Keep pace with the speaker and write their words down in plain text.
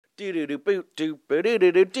talking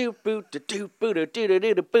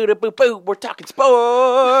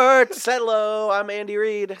sports. Hello, I'm Andy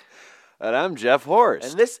Reid. And I'm Jeff Horst.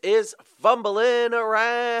 And this is Fumbling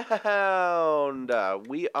Around.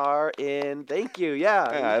 We are in. Thank you. Yeah,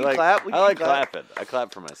 I we like clap. I like clapping. I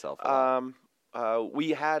clap for myself.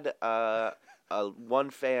 We had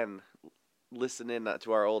one fan listen in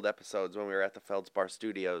to our old episodes when we were at the Feldspar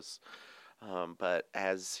Studios. But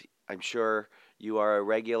as I'm sure you are a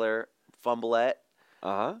regular Fumbleette,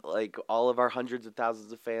 like all of our hundreds of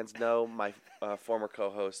thousands of fans know, my former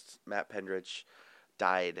co-host Matt Pendridge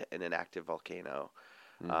died in an active volcano.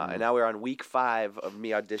 And now we're on week 5 of me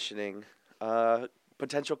auditioning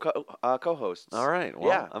potential co-hosts. All right. Well,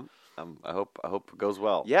 yeah. I hope it goes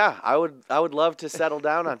well. Yeah, I would love to settle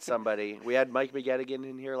down on somebody. We had Mike McGettigan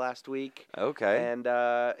in here last week. Okay. And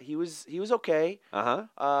he was okay. Uh-huh.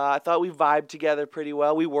 I thought we vibed together pretry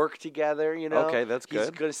well. We worked together, you know. Okay, that's good. He's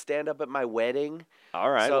going to stand up at my wedding. All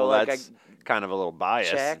right. So, well, like, that's kind of a little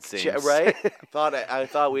biased, it seems. Right? I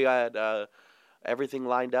thought we had everything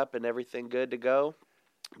lined up and everything good to go.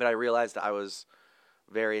 But I realized I was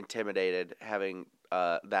very intimidated having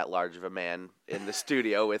that large of a man in the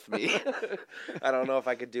studio with me. I don't know if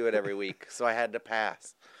I could do it every week, so I had to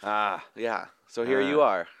pass. Yeah. So here you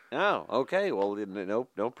are. Oh, okay. Well,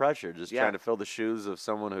 no pressure. Just Yeah. trying to fill the shoes of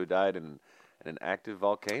someone who died in an active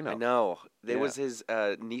volcano. I know. It was his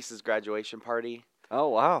niece's graduation party. Oh,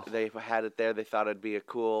 wow. They had it there. They thought it'd be a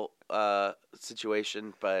cool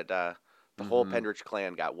situation, but the whole Pendridge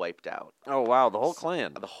clan got wiped out. Oh, wow. The whole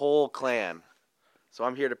clan. The whole clan. So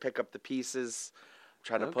I'm here to pick up the pieces. I'm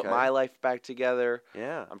trying to put Okay. my life back together.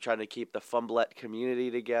 Yeah. I'm trying to keep the Fumbleette community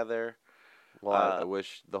together. Well, I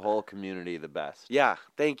wish the whole community the best. Yeah,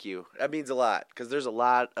 thank you. That means a lot because there's a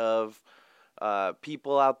lot of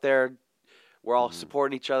people out there. We're all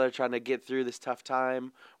supporting each other, trying to get through this tough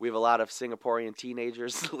time. We have a lot of Singaporean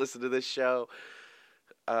teenagers that listen to this show.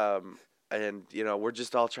 And, you know, we're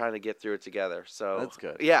just all trying to get through it together. So That's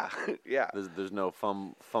good. Yeah, yeah. There's no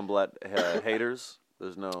Fumbleette haters?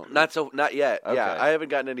 There's no... Not yet. Okay. Yeah, I haven't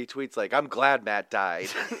gotten any tweets like, I'm glad Matt died.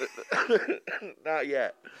 Not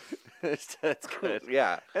yet. That's good.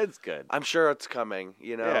 Yeah. It's good. I'm sure it's coming,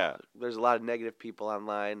 you know. Yeah. There's a lot of negative people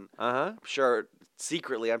online. Uh-huh. I'm sure,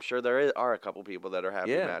 secretly, there are a couple people that are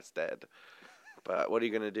happy Matt's dead. But what are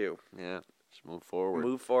you going to do? Yeah. Just move forward.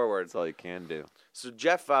 Move forward. That's all you can do. So,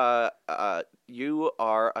 Jeff, you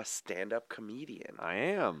are a stand-up comedian. I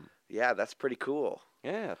am. Yeah, that's pretty cool.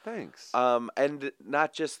 Yeah, thanks. And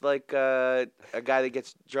not just like a guy that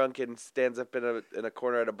gets drunk and stands up in a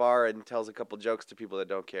corner at a bar and tells a couple jokes to people that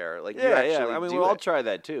don't care. Like, you actually I mean, do I'll it. try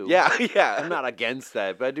that too. Yeah, yeah. I'm not against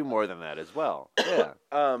that, but I do more than that as well. Yeah.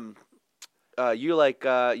 You're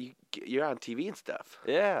on TV and stuff.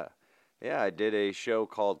 Yeah. Yeah, I did a show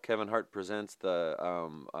called Kevin Hart Presents the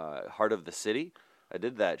Heart of the City. I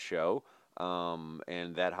did that show,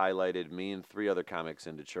 and that highlighted me and 3 other comics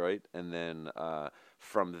in Detroit. And then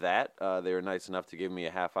from that, they were nice enough to give me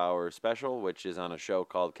a half-hour special, which is on a show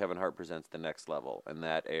called Kevin Hart Presents the Next Level, and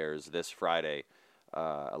that airs this Friday,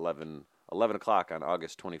 11 o'clock on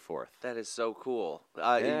August 24th. That is so cool.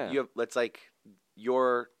 Yeah. It's like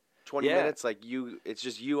your 20 minutes, like it's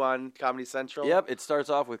just you on Comedy Central? Yep, it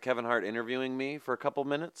starts off with Kevin Hart interviewing me for a couple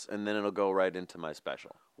minutes, and then it'll go right into my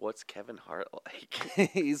special. What's Kevin Hart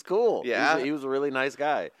like? He's cool. Yeah? He was a really nice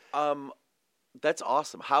guy. That's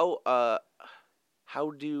awesome. How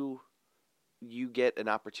do you get an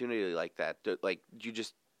opportunity like that? Do you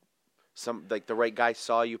just the right guy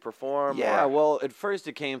saw you perform? Yeah, or? well, at first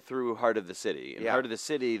it came through Heart of the City. In Yeah. Heart of the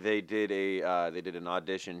City, they did an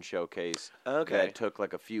audition showcase that took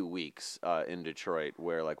like a few weeks in Detroit,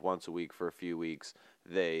 where like once a week for a few weeks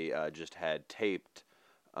they just had taped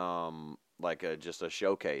just a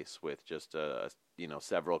showcase with just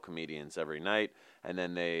several comedians every night, and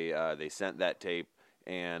then they sent that tape,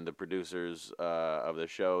 and the producers of the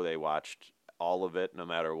show, they watched all of it, no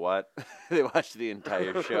matter what. They watched the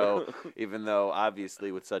entire show, even though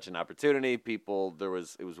obviously with such an opportunity, it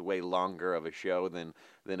was way longer of a show than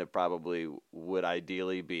it probably would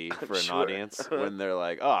ideally be for an audience when they're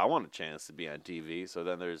like, oh, I want a chance to be on TV. So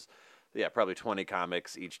then there's, probably 20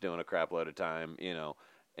 comics, each doing a crap load of time,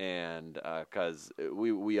 and because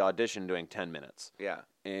we auditioned doing 10 minutes. Yeah.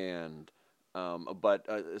 And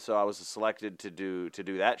so I was selected to do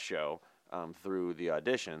that show through the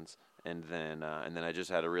auditions. And then I just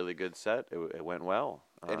had a really good set. It went well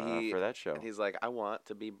for that show. And he's like, I want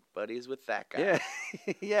to be buddies with that guy.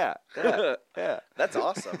 Yeah, That's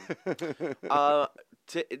awesome.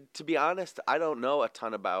 To be honest, I don't know a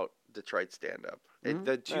ton about Detroit stand-up. Mm-hmm.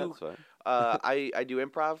 The two, I do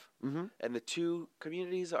improv, and the two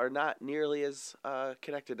communities are not nearly as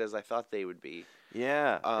connected as I thought they would be.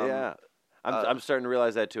 Yeah. I'm starting to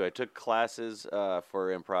realize that too. I took classes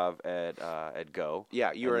for improv at Go.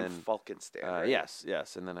 Yeah, you were in Falkenstein. Right?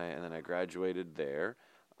 Yes, and then I graduated there,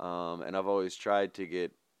 and I've always tried to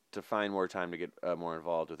find more time to get more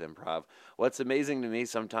involved with improv. What's amazing to me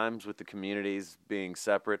sometimes with the communities being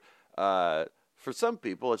separate, for some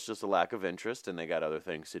people it's just a lack of interest and they got other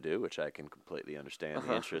things to do, which I can completely understand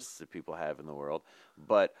the interests that people have in the world.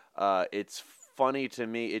 But it's funny to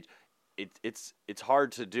me. It's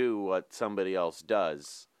hard to do what somebody else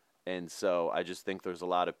does, and so I just think there's a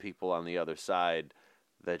lot of people on the other side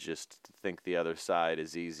that just think the other side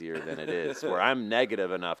is easier than it is. Where I'm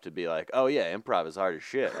negative enough to be like, oh yeah, improv is hard as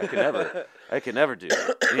shit. I can never do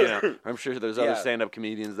it. You know, I'm sure there's other stand-up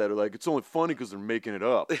comedians that are like, it's only funny because they're making it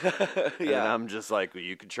up. And I'm just like, well,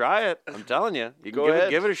 you can try it. I'm telling you, you can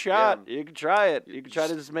give it a shot. Yeah. You can try it. You can try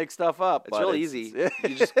to just make stuff up. It's real easy.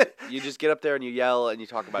 You just get up there and you yell and you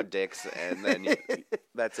talk about dicks and then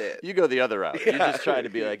that's it. You go the other route. You just try to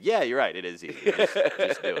be like, yeah, you're right. It is easy.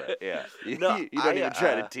 Just do it. Yeah. You don't even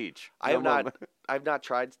try to teach. I've not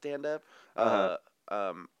tried stand up.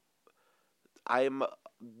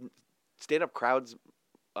 Stand up crowds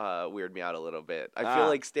weird me out a little bit. I feel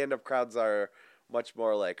like stand up crowds are much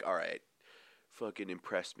more like, all right, fucking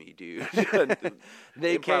impress me, dude.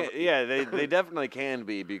 They can, they definitely can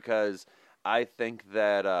be, because I think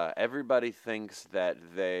that everybody thinks that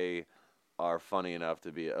they are funny enough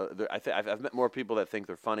to be. I've met more people that think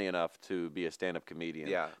they're funny enough to be a stand-up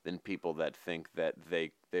comedian than people that think that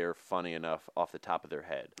they're funny enough off the top of their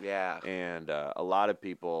head. Yeah. And a lot of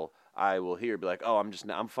people I will hear be like, "Oh,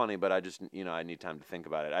 I'm funny, but I just I need time to think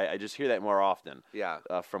about it." I just hear that more often. Yeah.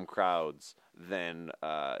 From crowds than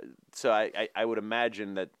so I would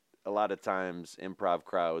imagine that a lot of times improv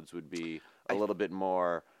crowds would be a little bit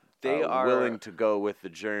more. They are willing to go with the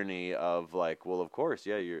journey of like, well, of course,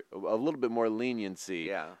 you're a little bit more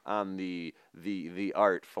leniency on the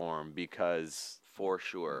art form, because for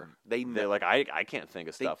sure they're like, I can't think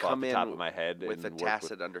of stuff off the top of my head with a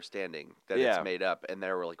tacit understanding that it's made up, and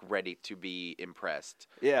they're like ready to be impressed.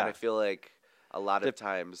 Yeah, and I feel like a lot of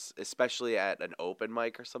times, especially at an open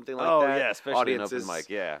mic or something like that. Oh yeah, especially an open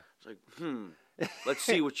mic. Yeah, it's like let's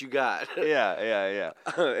see what you got. Yeah.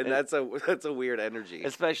 And that's a weird energy.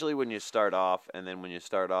 Especially when you start off, and then when you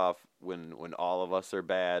start off when all of us are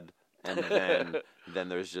bad, and then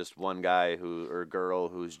there's just one guy or girl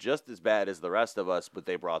who's just as bad as the rest of us, but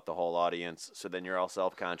they brought the whole audience. So then you're all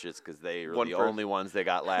self-conscious because they are the only ones that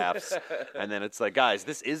got laughs. And then it's like, guys,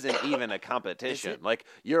 this isn't even a competition. Like,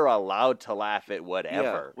 you're allowed to laugh at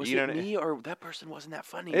whatever. Was you know it me or that person wasn't that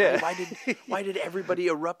funny? Yeah. Why did everybody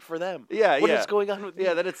erupt for them? Yeah, What is going on with me?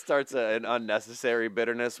 Yeah, then it starts an unnecessary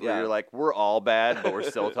bitterness where you're like, we're all bad, but we're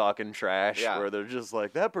still talking trash. Where they're just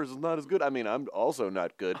like, that person's not as good. I mean, I'm also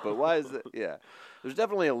not good, but why is that? Yeah. There's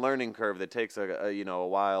definitely a learning curve that takes a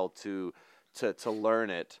while to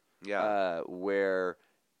learn it. Yeah. Where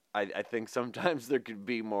I think sometimes there could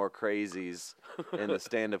be more crazies in the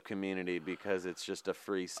stand-up community because it's just a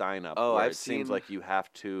free sign-up. Oh, it seems like you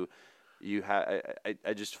have to.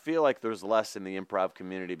 I just feel like there's less in the improv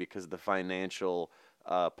community because of the financial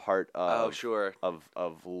part of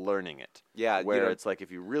of learning it. Yeah. Where it's like,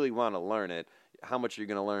 if you really want to learn it, how much are you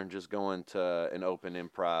going to learn just going to an open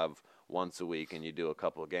improv once a week and you do a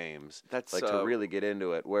couple of games? That's like to really get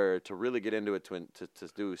into it. Where to really get into it to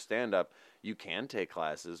do stand up, you can take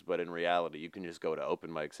classes, but in reality, you can just go to open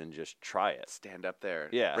mics and just try it. Stand up there.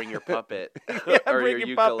 Yeah. Bring your puppet or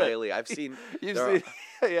your puppet. ukulele. I've seen. Yeah.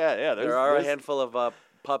 There are a handful of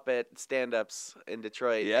puppet stand-ups in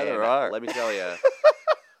Detroit. Yeah, there are. Let me tell you.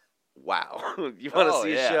 Wow. You want to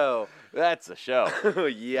see a show? That's a show.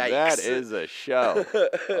 Yikes. That is a show.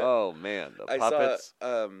 Oh man, the puppets. I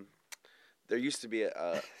saw, there used to be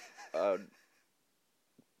a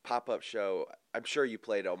pop-up show. I'm sure you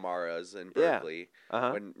played O'Mara's in Berkeley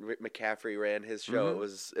when Rick McCaffrey ran his show.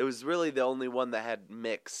 It was really the only one that had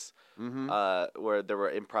mix, where there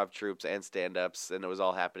were improv troupes and stand-ups, and it was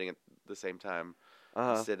all happening at the same time.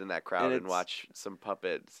 Sit in that crowd and watch some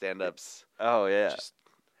puppet stand-ups. Oh yeah. Just,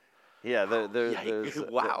 there's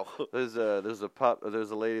wow. There's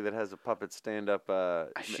a lady that has a puppet stand up.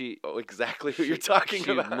 She exactly who you're talking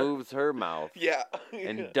about. She moves her mouth. Yeah.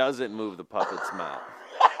 And doesn't move the puppet's mouth.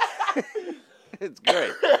 It's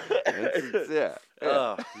great. Yeah.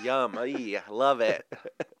 Oh, yum! I love it.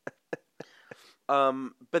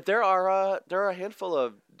 But there are a handful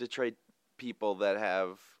of Detroit people that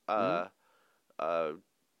have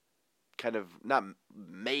kind of not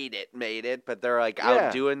made it, but they're like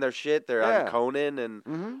out doing their shit. They're on Conan,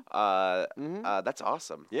 and that's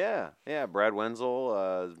awesome. Yeah. Brad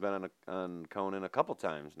Wenzel has been on Conan a couple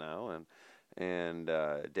times now, and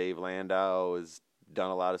Dave Landau has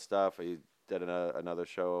done a lot of stuff. He did another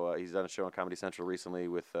show. He's done a show on Comedy Central recently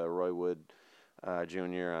with Roy Wood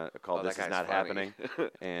Jr. Called "This Is Not Happening,"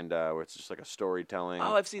 and where it's just like a storytelling.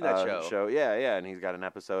 Oh, I've seen that show. Yeah, and he's got an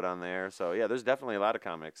episode on there. So yeah, there's definitely a lot of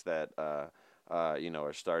comics that are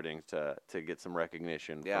starting to get some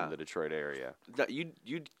recognition from the Detroit area.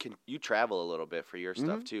 You travel a little bit for your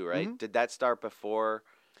stuff too, right? Mm-hmm. Did that start before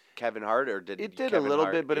Kevin Hart, or did it Kevin a little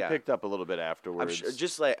Hart, bit, but it picked up a little bit afterwards. I'm sure,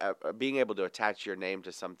 just like being able to attach your name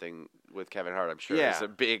to something with Kevin Hart, I'm sure is a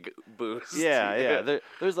big boost. Yeah.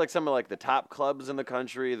 There's like some of like the top clubs in the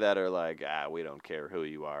country that are like, we don't care who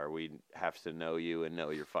you are, we have to know you and know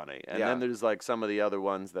you're funny. And then there's like some of the other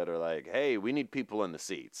ones that are like, hey, we need people in the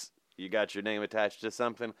seats. You got your name attached to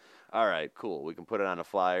something? All right, cool. We can put it on a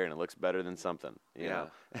flyer and it looks better than something. You know?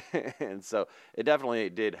 And so it definitely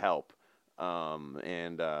did help.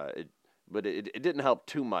 But it didn't help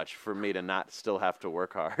too much for me to not still have to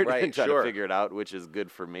work hard and try to figure it out, which is good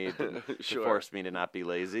for me to force me to not be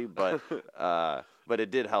lazy. But it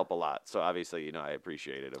did help a lot. So obviously, I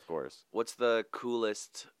appreciate it, of course. What's the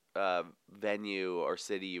coolest venue or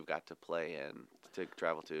city you've got to play in to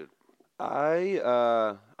travel to?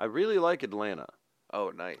 I really like Atlanta. Oh,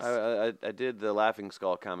 nice. I did the Laughing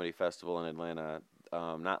Skull Comedy Festival in Atlanta,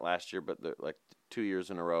 not last year, but like 2 years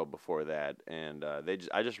in a row before that, and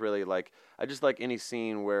I just like any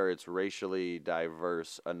scene where it's racially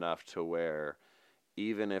diverse enough to where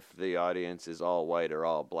even if the audience is all white or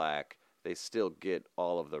all black, they still get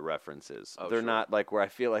all of the references. They're not like where I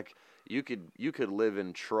feel like you could live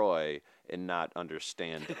in Troy and not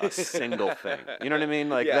understand a single thing. You know what I mean?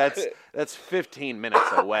 Like that's 15 minutes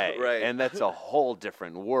away, right. And that's a whole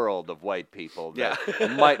different world of white people that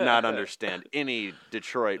might not understand any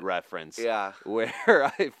Detroit reference. Yeah. Where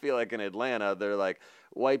I feel like in Atlanta, they're like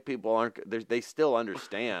white people they still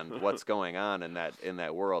understand what's going on in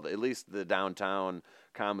that world. At least the downtown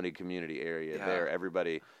comedy community area there,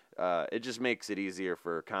 everybody. It just makes it easier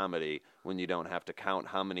for comedy when you don't have to count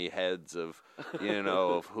how many heads of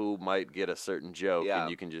of who might get a certain joke,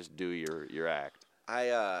 and you can just do your act.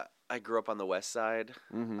 I grew up on the west side,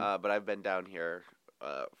 but I've been down here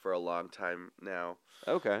for a long time now.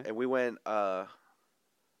 Okay. And we went to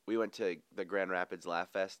the Grand Rapids Laugh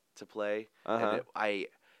Fest to play. Uh-huh. And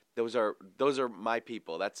those are my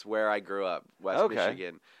people. That's where I grew up, West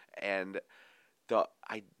Michigan, and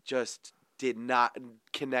I just did not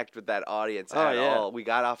connect with that audience at all. We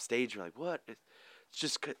got off stage, we're like, what? It's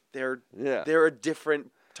just they're a different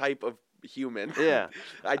type of human. Yeah.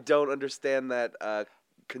 I don't understand that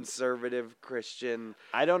conservative Christian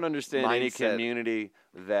I don't understand mindset. Any community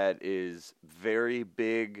that is very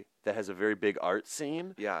big, that has a very big art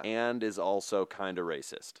scene, and is also kind of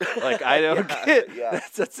racist. Like, I don't get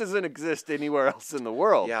that doesn't exist anywhere else in the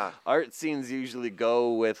world. Yeah. Art scenes usually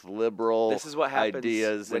go with liberal this is what happens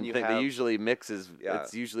ideas, when and they usually mixes.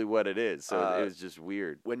 It's usually what it is. So it was just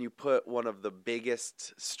weird. When you put one of the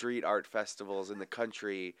biggest street art festivals in the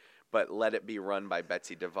country, but let it be run by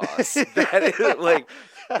Betsy DeVos. That is like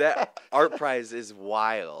that art prize is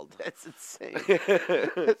wild. That's insane.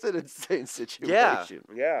 That's an insane situation.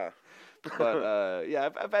 Yeah. But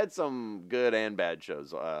I've had some good and bad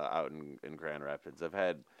shows out in Grand Rapids. I've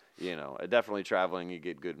had definitely traveling. You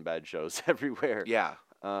get good and bad shows everywhere. Yeah.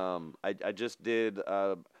 I just did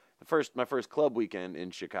my first club weekend in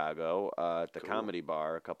Chicago at the Comedy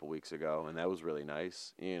Bar a couple weeks ago, and that was really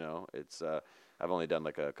nice. It's I've only done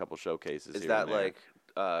like a couple showcases. Is here that and there.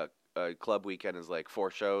 like a club weekend is like 4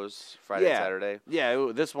 shows, Friday, Saturday?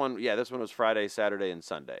 Yeah, this one was Friday, Saturday, and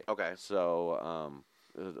Sunday. Okay. So,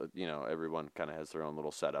 everyone kind of has their own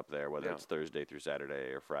little setup there, whether it's Thursday through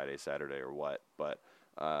Saturday or Friday, Saturday, or what. But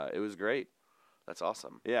it was great. That's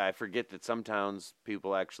awesome. Yeah, I forget that some towns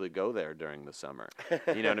people actually go there during the summer.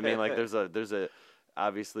 You know what I mean? Like there's a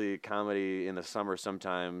obviously comedy in the summer.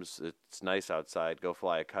 Sometimes it's nice outside. Go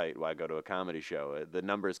fly a kite. Why go to a comedy show? The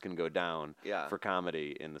numbers can go down for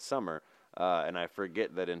comedy in the summer. And I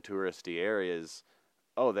forget that in touristy areas,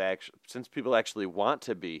 since people actually want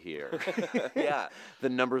to be here, the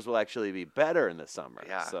numbers will actually be better in the summer.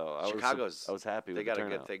 Yeah. So I was happy. They with the got a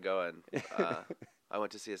turnout. good thing going. I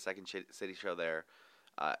went to see a Second City show there.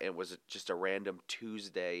 It was just a random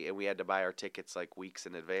Tuesday, and we had to buy our tickets like weeks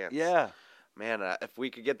in advance. Yeah. Man, if we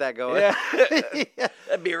could get that going,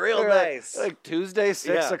 that'd be real nice. Like Tuesday,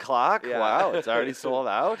 6 o'clock? Yeah. Wow, it's already sold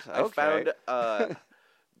out? I found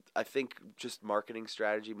I think just marketing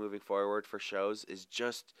strategy moving forward for shows is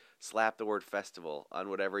just slap the word festival on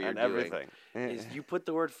whatever you're doing. Everything. Is you put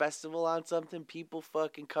the word festival on something, people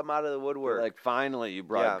fucking come out of the woodwork. Like, finally, you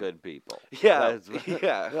brought good people. Yeah,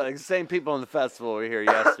 yeah. Like, the same people in the festival were here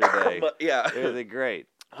yesterday. Yeah. They're great.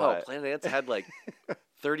 Oh, Planet Ants had like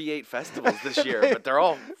 38 festivals this year, but they're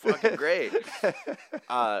all fucking great.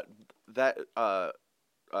 A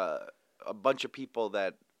bunch of people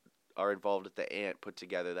that are involved at the Ant put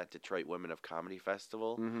together that Detroit Women of Comedy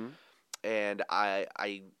Festival. Mm-hmm. And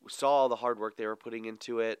I saw all the hard work they were putting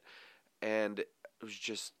into it, and it was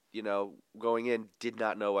just, going in, did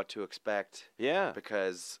not know what to expect. Yeah.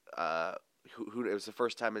 Because it was the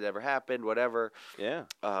first time it ever happened, whatever. Yeah.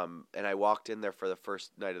 And I walked in there for the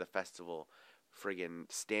first night of the festival,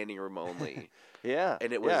 friggin' standing room only. Yeah.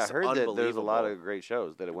 And it was I heard that there was a lot unbelievable. of great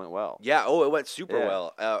shows, that it went well. Yeah, it went super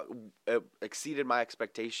well. It exceeded my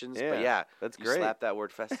expectations, but that's you great. slap that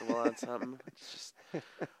word festival on something, it's just,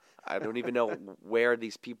 I don't even know where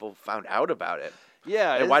these people found out about it.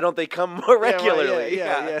 Yeah. And why don't they come more regularly?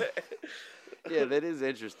 Yeah. Yeah, that is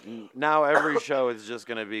interesting. Now every show is just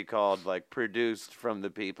going to be called, like, produced from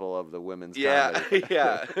the people of the women's comedy.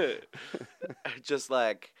 Yeah. Just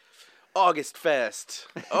like August Fest.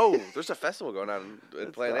 Oh, there's a festival going on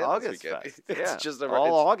in Planet Ant this weekend. Fest. It's Yeah. just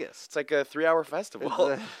all August. It's like a 3-hour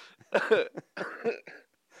festival.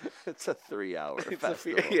 It's a 3-hour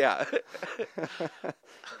festival. Yeah.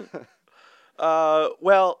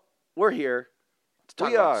 Well, we're here to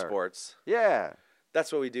talk about sports. Yeah.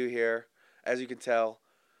 That's what we do here. As you can tell,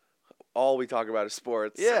 all we talk about is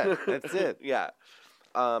sports. Yeah, that's it. Yeah.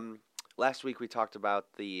 Last week we talked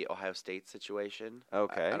about the Ohio State situation.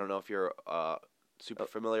 Okay. I don't know if you're super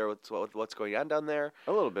familiar with what's going on down there.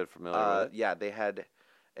 A little bit familiar with it. Yeah, they had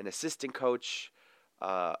an assistant coach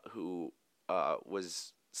who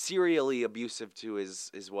was serially abusive to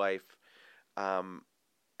his wife, and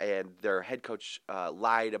their head coach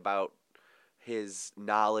lied about his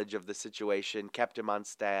knowledge of the situation, kept him on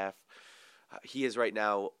staff. He is right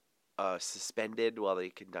now suspended while they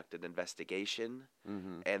conduct an investigation,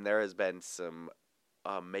 and there has been some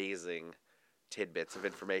amazing tidbits of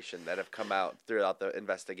information that have come out throughout the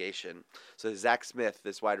investigation. So Zach Smith,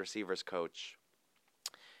 this wide receivers coach,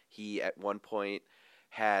 he at one point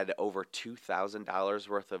had over $2,000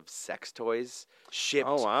 worth of sex toys shipped.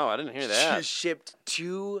 Oh wow, I didn't hear that. Shipped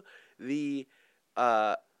to the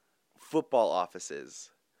football offices.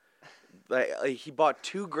 Like he bought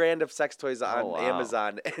 $2,000 of sex toys on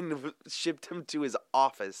Amazon and shipped them to his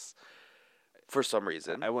office for some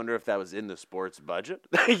reason. I wonder if that was in the sports budget.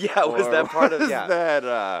 Yeah, was that part of that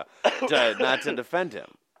not to defend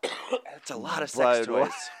him? That's a lot of sex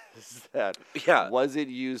toys. Was it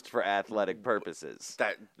used for athletic purposes?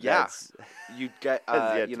 You get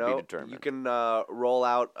you can roll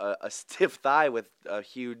out a stiff thigh with a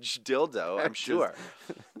huge dildo. I'm sure.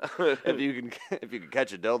 if you can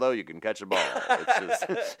catch a dildo, you can catch a ball. It's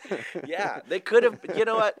just yeah, they could have. You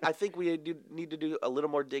know what? I think we need to do a little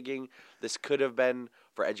more digging. This could have been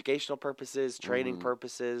for educational purposes, training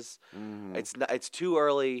purposes. It's too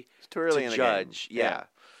early. It's too early to in judge. The game.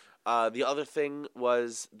 Yeah. The other thing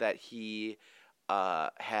was that he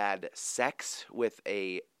had sex with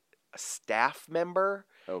a staff member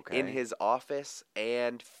in his office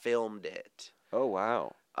and filmed it. Oh,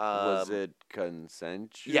 wow. Was it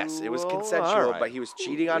consensual? Yes, it was consensual, right. but he was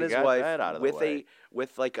cheating on his wife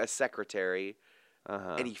with like a secretary,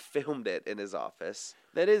 and he filmed it in his office.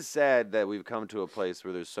 That is sad that we've come to a place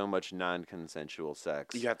where there's so much non-consensual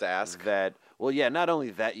sex. You have to ask? Not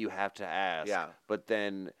only that you have to ask, but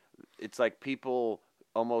then it's like people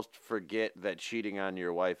almost forget that cheating on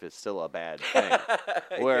your wife is still a bad thing.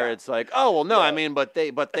 Where it's like, oh well, no, I mean, but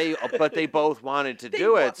they both wanted to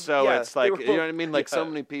do it, so it's like, you know what I mean? Like so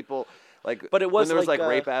many people, like, but it was when there was like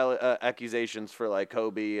rape accusations for like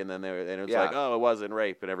Kobe, and then it was like, oh, it wasn't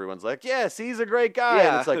rape, and everyone's like, yes, he's a great guy,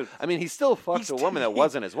 and it's like, I mean, he still fucked a woman that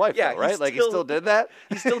wasn't his wife, though, right? He still did that.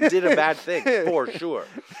 He still did a bad thing for sure.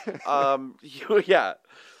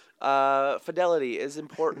 Fidelity is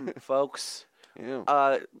important, folks.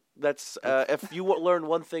 Yeah. That's if you learn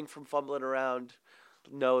one thing from fumbling around,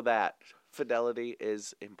 know that fidelity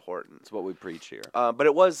is important. It's what we preach here. But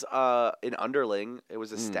it was an underling. It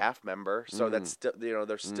was a staff member, so that's still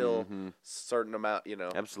there's still certain amount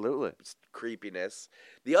absolutely creepiness.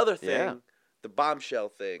 The other thing, the bombshell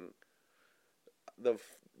thing, the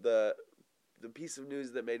piece of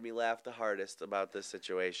news that made me laugh the hardest about this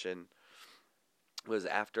situation was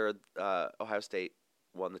after Ohio State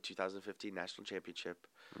won the 2015 national championship.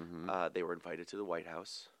 They were invited to the White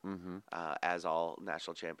House, as all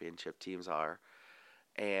national championship teams are.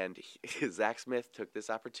 and Zach Smith took this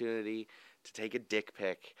opportunity to take a dick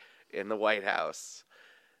pic in the White House.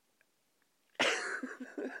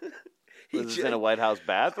 Was this in a White House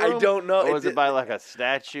bathroom? I don't know. Or was it by like a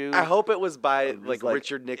statue? I hope it was by like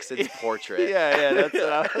Richard Nixon's portrait. Yeah,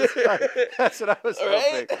 that's what I was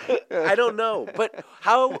hoping. I don't know, but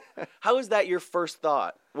how is that your first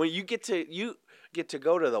thought when you get to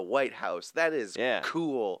go to the White House? That is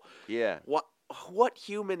cool. Yeah. What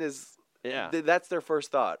human is? Yeah. That's their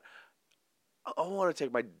first thought. I want to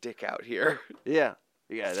take my dick out here. Yeah.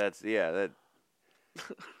 That.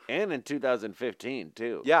 And in 2015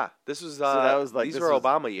 too. Yeah, this was. So that was like these were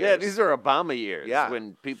Obama years. Yeah, these were Obama years. Yeah.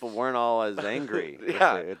 When people weren't all as angry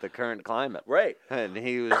at the current climate. Right. And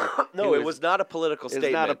he was. It was not a political statement.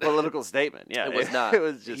 It's not a political statement. Yeah, it was not. It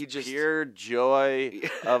was just pure joy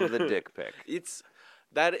of the dick pic.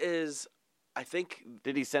 That is. I think.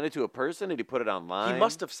 Did he send it to a person? Did he put it online? He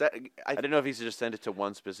must have said. I didn't know if he just sent it to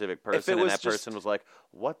one specific person, and that person was like,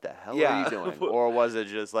 "What the hell are you doing?" Or was it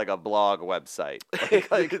just like a blog website?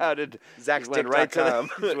 Like how did ZachStick.com?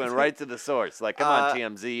 He went right to the source. Like, come on,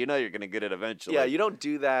 TMZ, you know you're gonna get it eventually. Yeah, you don't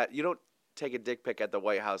do that. You don't take a dick pic at the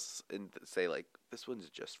White House and say like, "This one's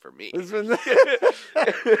just for me." That's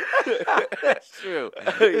true.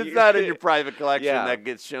 It's not in your private collection that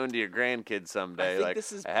gets shown to your grandkids someday. I think like,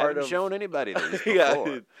 this is I part haven't of shown anybody these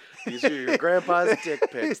before. These are your grandpa's dick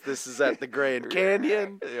pics. This is at the Grand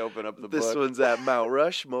Canyon. They open up the book. This one's at Mount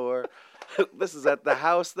Rushmore. This is at the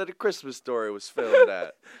house that A Christmas Story was filmed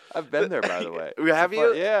at. I've been there, by the way. Have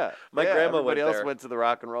you? Yeah. My grandma Everybody went else went to the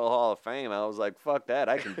Rock and Roll Hall of Fame. I was like, fuck that.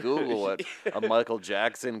 I can Google what a Michael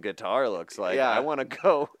Jackson guitar looks like. Yeah. I want to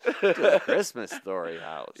go to a Christmas Story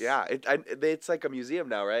house. Yeah. It's like a museum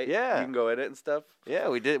now, right? Yeah. You can go in it and stuff. Yeah,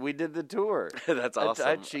 we did the tour. That's awesome.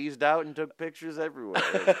 I cheesed out and took pictures everywhere.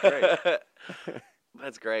 It was great.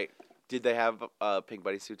 That's great. Did they have a Pink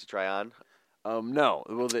Buddy suit to try on? No.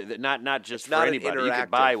 Well, not just for not anybody. You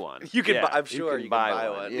could buy one. You can. I'm sure you can buy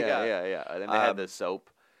one. Yeah. And then they had the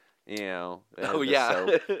soap. You know. Oh yeah.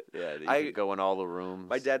 Soap. Yeah. You could go in all the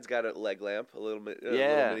rooms. My dad's got a leg lamp, a little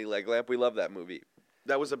mini leg lamp. We love that movie.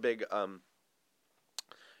 That was a big.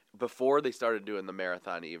 Before they started doing the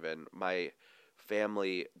marathon, even my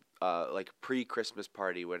family, like pre-Christmas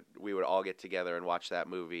party, we would all get together and watch that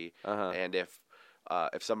movie. And if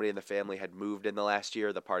somebody in the family had moved in the last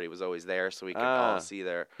year, the party was always there, so we could all see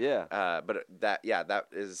their. Yeah. But that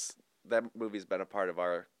movie's been a part of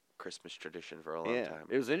our Christmas tradition for a long time.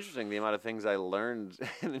 It was interesting the amount of things I learned.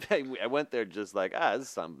 I went there just like, this is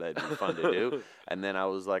something that'd be fun to do, and then I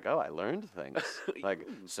was like, I learned things, like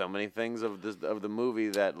so many things of the movie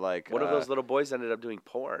that like. One of those little boys ended up doing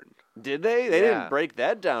porn. Did they? They didn't break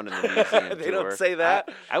that down in the museum. They don't say that.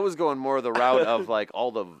 I was going more the route of like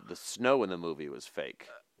all the snow in the movie was fake.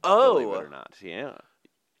 Oh, believe it or not, yeah.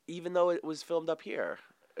 Even though it was filmed up here.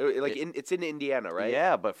 It's in Indiana, right?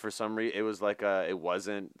 Yeah, but for some reason it was like it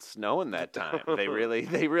wasn't snowing that time. They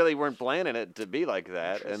really weren't planning it to be like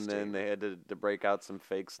that, and then they had to break out some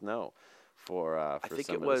fake snow for I think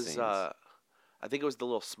it was the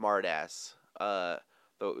little smart ass,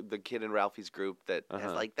 the kid in Ralphie's group that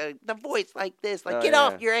has like the voice like this, like get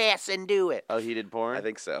off your ass and do it. Oh, he did porn? I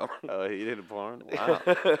think so. Oh, he did porn? Wow.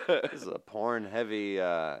 This is a porn heavy,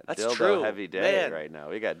 dildo heavy day right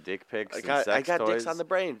now. We got dick pics and sex I got toys. dicks on the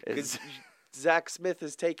brain. Because Zach Smith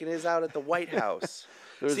is taking his out at the White House.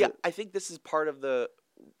 I think this is part of the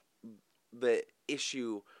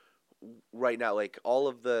issue right now. Like all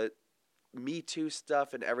of the Me Too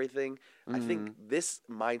stuff and everything. I think this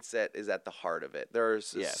mindset is at the heart of it.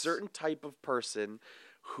 There's a certain type of person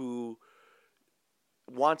who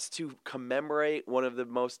wants to commemorate one of the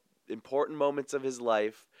most important moments of his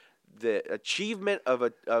life, the achievement of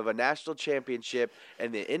a national championship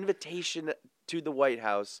and the invitation to the White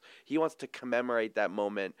House. He wants to commemorate that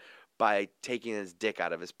moment by taking his dick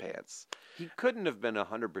out of his pants. He couldn't have been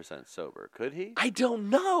 100% sober, could he? I don't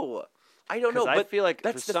know. But I feel like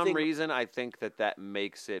that's for some reason I think that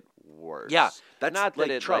makes it worse. Yeah, that's not like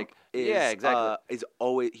that it Trump. Exactly. Is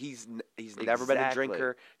always he's never been a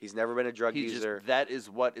drinker. He's never been a drug user. That is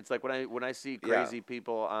what it's like when I see crazy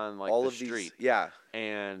people on like all the of street. These,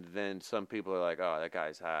 and then some people are like, "Oh, that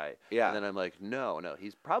guy's high." Yeah. And then I'm like, "No,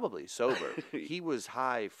 he's probably sober. He was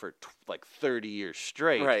high for like 30 years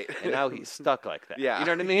straight, right? And now he's stuck like that. Yeah. You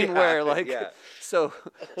know what I mean? Yeah. Where like, yeah. so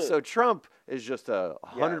Trump is just a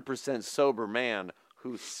 100% sober man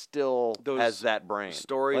who still has that brain.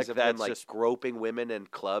 Stories of him like just groping women in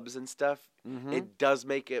clubs and stuff. Mm-hmm. It does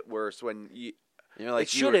make it worse when It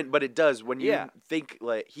shouldn't, but it does when you think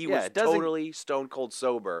like he was totally stone cold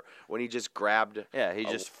sober when he just grabbed. Yeah, he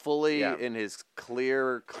just fully in his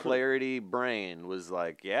clarity brain was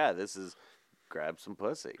like, yeah, this is grab some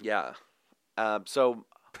pussy. Yeah. So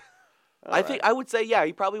think I would say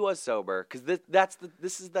he probably was sober because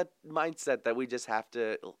this is that mindset that we just have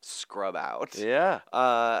to scrub out. Yeah.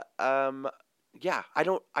 Yeah. I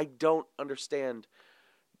don't understand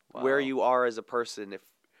where you are as a person if.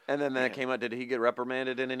 And then that came out. Did he get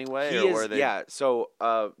reprimanded in any way? So,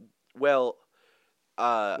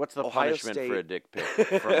 what's the Ohio punishment State... for a dick pic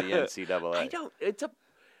from the NCAA?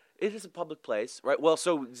 It is a public place, right? Well,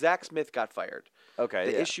 so Zach Smith got fired.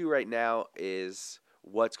 Okay. The issue right now is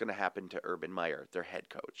what's going to happen to Urban Meyer, their head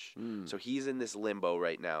coach. So he's in this limbo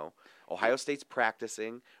right now. Ohio State's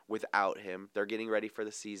practicing without him. They're getting ready for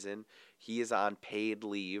the season. He is on paid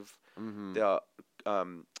leave.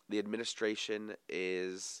 The administration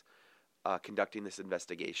is conducting this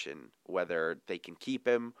investigation, whether they can keep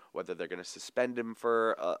him, whether they're going to suspend him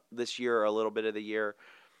for this year or a little bit of the year,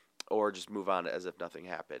 or just move on as if nothing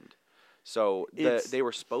happened. So they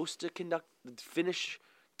were supposed to finish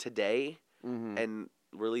today and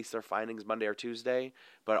release their findings Monday or Tuesday,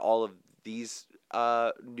 but all of these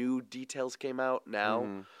new details came out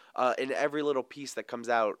now. And every little piece that comes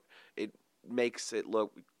out, it makes it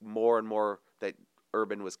look more and more that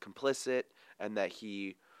Urban was complicit and that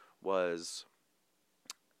he was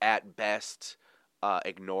at best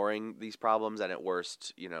ignoring these problems and at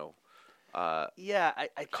worst, I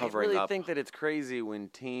can't really think that it's crazy when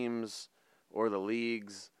teams or the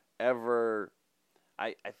leagues ever.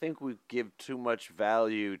 I think we give too much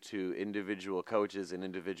value to individual coaches and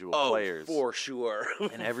individual players. For sure.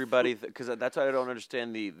 And everybody, because that's why I don't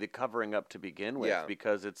understand the covering up to begin with. Yeah.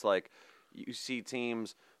 Because it's like you see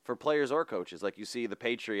teams for players or coaches, like you see the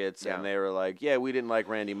Patriots, and they were like, "Yeah, we didn't like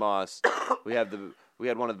Randy Moss. we had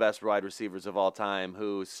one of the best wide receivers of all time,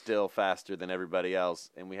 who's still faster than everybody else,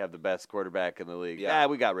 and we have the best quarterback in the league. Yeah,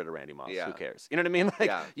 we got rid of Randy Moss. Yeah. Who cares? You know what I mean?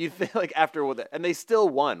 Like you feel like after and they still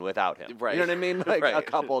won without him. Right. You know what I mean? Like a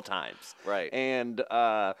couple times. Right. And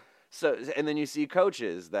and then you see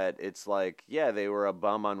coaches that it's like, they were a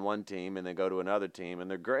bum on one team and they go to another team and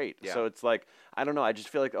they're great. Yeah. So it's like, I don't know. I just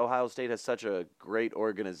feel like Ohio State has such a great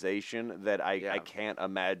organization that I can't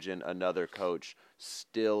imagine another coach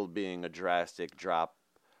still being a drastic drop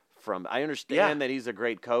from. I understand that he's a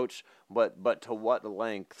great coach, but to what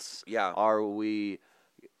lengths are we?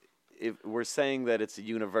 If we're saying that it's a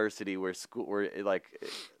university where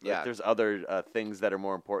there's other things that are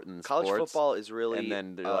more important than college sports. Football is really, and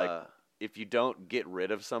then they're like, if you don't get rid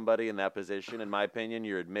of somebody in that position, in my opinion,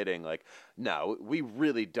 you're admitting like, no, we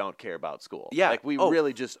really don't care about school. Yeah, like we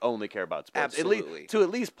really just only care about sports. Absolutely. To at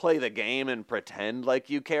least play the game and pretend like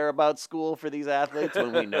you care about school for these athletes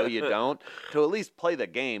when we know you don't. To at least play the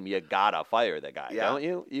game, you gotta fire the guy, don't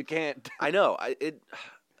you? You can't. I know.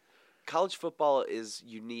 College football is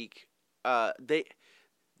unique. They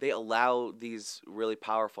allow these really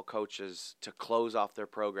powerful coaches to close off their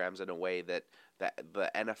programs in a way that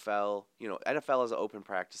the NFL, NFL has open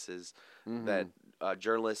practices that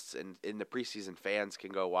journalists and in the preseason fans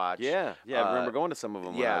can go watch. Yeah, I remember going to some of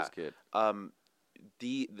them when I was a kid.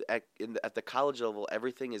 At the college level,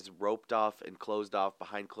 everything is roped off and closed off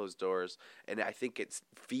behind closed doors, and I think it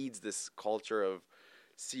feeds this culture of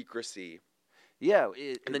secrecy. Yeah,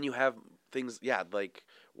 and then you have things, like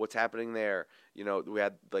what's happening there. We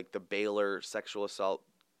had like the Baylor sexual assault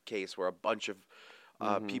case where a bunch of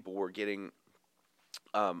people were getting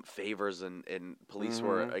favors and police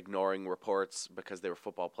were ignoring reports because they were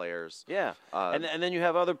football players. Yeah, and then you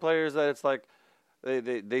have other players that it's like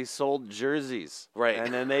they sold jerseys, right?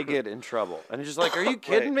 And then they get in trouble, and it's just like, are you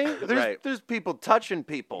kidding me? There's people touching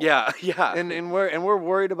people. Yeah. And we're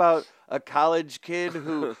worried about a college kid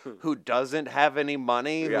who doesn't have any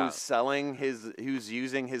money, who's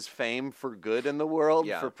using his fame for good in the world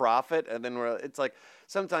for profit, and then it's like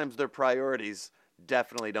sometimes their priorities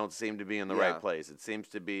definitely don't seem to be in the right place. It seems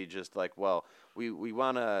to be just like, well, we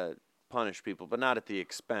want to punish people, but not at the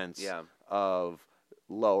expense of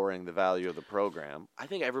lowering the value of the program. I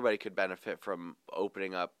think everybody could benefit from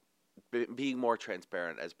opening up, being more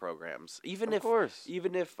transparent as programs. Even if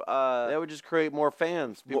that would just create more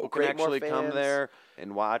fans. People could actually come there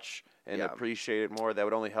and watch and appreciate it more. That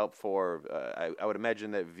would only help for. I would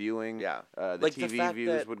imagine that viewing, the TV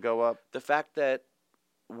views would go up. The fact that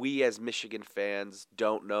we as Michigan fans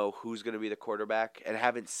don't know who's going to be the quarterback and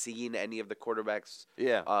haven't seen any of the quarterbacks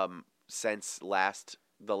since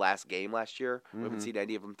the last game last year. We haven't seen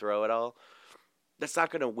any of them throw at all. that's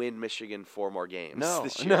not going to win Michigan 4 more games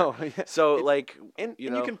this year. No. So, and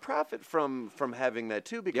you can profit from having that,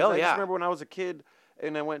 too, because I yeah. just remember when I was a kid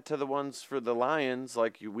and I went to the ones for the Lions,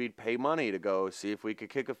 we'd pay money to go see if we could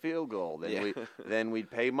kick a field goal. Then we'd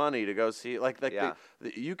pay money to go see,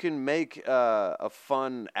 you can make a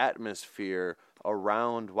fun atmosphere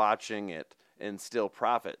around watching it and still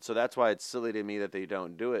profit. So that's why it's silly to me that they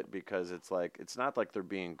don't do it, because it's not like they're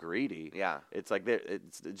being greedy. Yeah. It's like it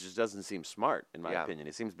just doesn't seem smart, in my opinion.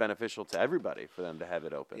 It seems beneficial to everybody for them to have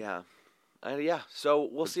it open. Yeah. So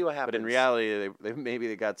we'll see what happens. But in reality, maybe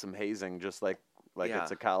they got some hazing, just like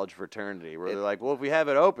it's a college fraternity where they're like, well, if we have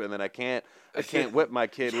it open, then I can't whip my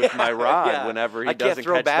kid with my rod whenever he doesn't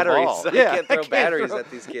catch the ball. I can't throw batteries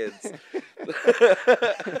at these kids.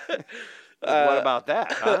 What about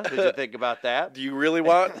that, huh? Did you think about that? Do you really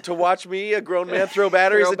want to watch me, a grown man, throw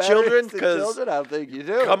batteries at children? Because I don't think you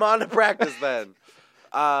do. Come on to practice then.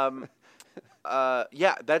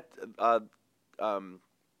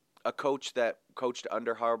 A coach that coached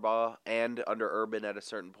under Harbaugh and under Urban at a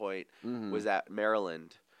certain point was at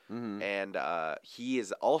Maryland. Mm-hmm. And he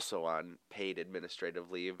is also on paid administrative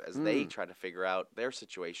leave as they try to figure out their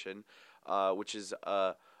situation, which is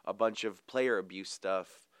a bunch of player abuse stuff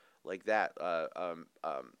like that.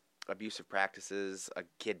 Abusive practices. A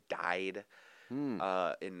kid died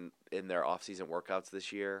in their off-season workouts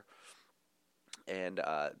this year. And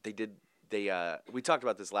we talked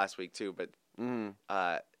about this last week too, but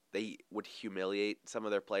they would humiliate some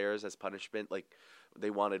of their players as punishment. Like, they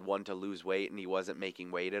wanted one to lose weight and he wasn't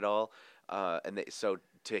making weight at all. So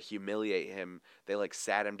to humiliate him, they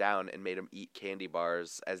sat him down and made him eat candy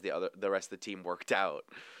bars as the rest of the team worked out.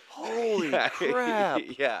 Holy crap.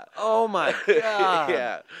 Yeah. Oh my God.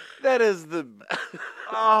 Yeah. That is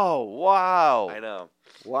oh, wow. I know.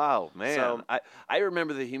 Wow, man. So, I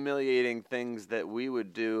remember the humiliating things that we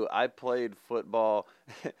would do. I played football.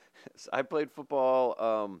 It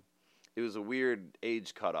was a weird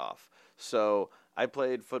age cutoff. So I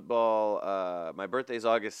played football. My birthday's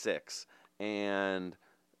August 6th, and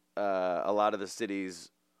a lot of the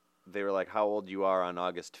cities, they were like, how old you are on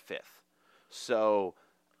August 5th. So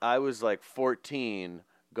I was 14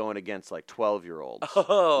 going against 12-year-olds.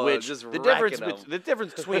 Oh, which just the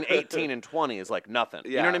difference between 18 and 20 is nothing.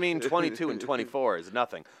 Yeah. You know what I mean? 22 and 24 is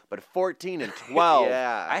nothing. But 14 and 12,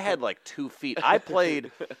 yeah. I had 2 feet. I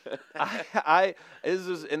played.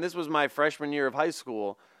 This was my freshman year of high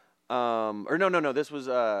school. No. This was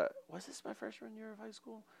this my freshman year of high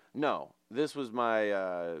school? No, this was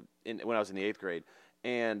my when I was in the 8th grade,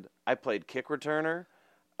 and I played kick returner,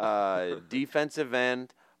 defensive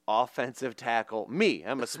end, offensive tackle.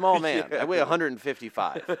 I'm a small man. I weigh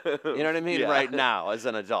 155. You know what I mean? Yeah. Right now, as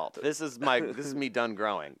an adult, this is me done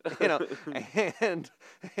growing. And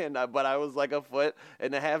but I was a foot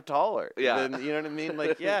and a half taller. Yeah. Than, you know what I mean?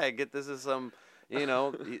 I get this is some.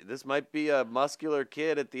 This might be a muscular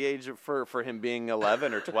kid at the age of for him being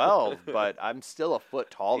 11 or 12, but I'm still a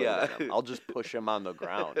foot taller than him. I'll just push him on the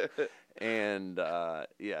ground. And that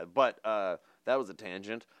was a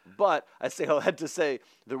tangent. But I say all that to say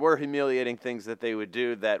there were humiliating things that they would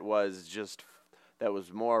do that was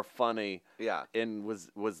more funny. Yeah. And was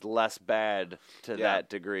less bad to that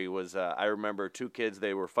degree. I remember 2 kids,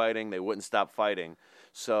 they were fighting, they wouldn't stop fighting.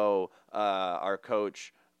 So our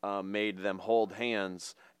coach made them hold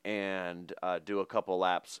hands and do a couple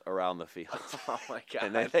laps around the field. Oh my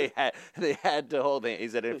God! And they had to hold hands. He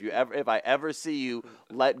said, if I ever see you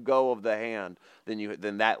let go of the hand,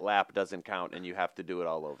 then that lap doesn't count, and you have to do it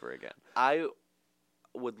all over again. I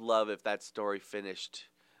would love if that story finished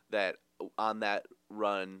that on that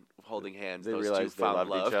run holding hands, they those realized two found they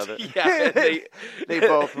loved love. each other. Yeah, they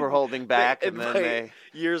both were holding back, and then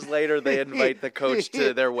years later they invite the coach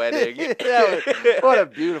to their wedding. What a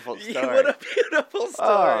beautiful story! What a beautiful story!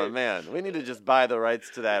 Oh man, we need to just buy the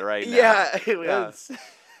rights to that right now. Yeah.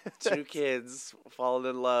 2 kids falling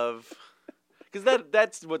in love, because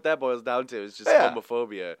that's what that boils down to, is just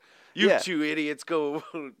homophobia. You 2 idiots go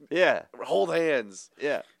hold hands.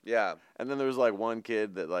 Yeah. Yeah. And then there was one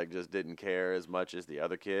kid that just didn't care as much as the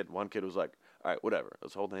other kid. One kid was like, all right, whatever.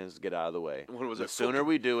 Let's hold hands to get out of the way. What was the it? sooner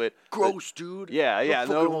we do it. Gross, dude. Yeah. And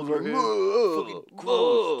the other one was like, fucking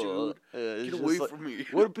gross, dude. Get away from me.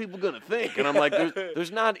 What are people going to think? And I'm like,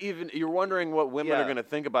 there's not even, you're wondering what women are going to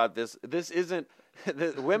think about this. This isn't,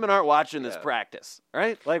 women aren't watching this practice,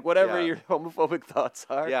 right? Whatever your homophobic thoughts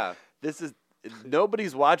are. This is,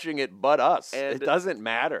 nobody's watching it but us. And it doesn't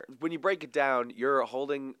matter. When you break it down, you're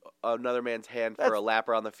holding another man's hand for a lap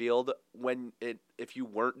around the field. If you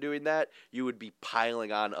weren't doing that, you would be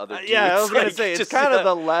piling on other dudes. Yeah, I was going to say, it's kind of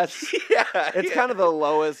the less... It's kind of the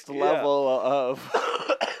lowest level of...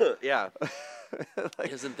 Yeah. He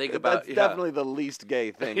doesn't think about. That's definitely the least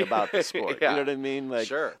gay thing about the sport. Yeah. You know what I mean? Like,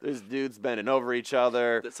 sure. There's dudes bending over each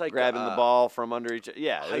other, It's like, grabbing the ball from under each.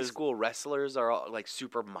 Yeah, high school wrestlers are all like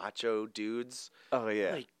super macho dudes. Oh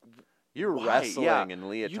yeah. Like, you're why? wrestling in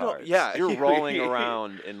leotards. Yeah. You're rolling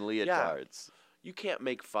around in leotards. You can't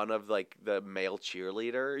make fun of like the male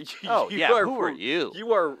cheerleader. Who are you?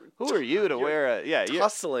 You are. Who are you to wear a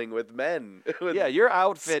tussling with men? Your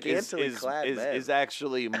outfit is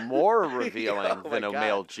actually more revealing than a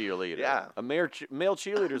male cheerleader. Yeah, male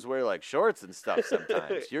cheerleaders wear like shorts and stuff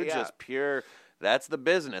sometimes. You're just pure. That's the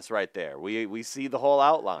business right there. We see the whole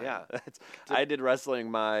outline. Yeah, I did wrestling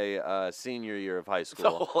my senior year of high school.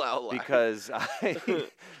 The whole outline.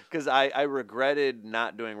 Because I regretted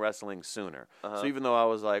not doing wrestling sooner. So even though I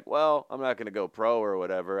was like, well, I'm not going to go pro or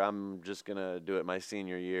whatever, I'm just going to do it my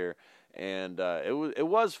senior year. And it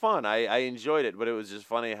was fun. I enjoyed it, but it was just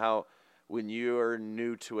funny how when you're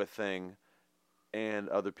new to a thing and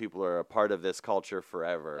other people are a part of this culture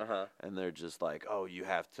forever, and they're just like, oh, you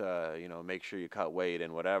have to, make sure you cut weight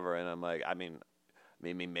and whatever. And I'm like,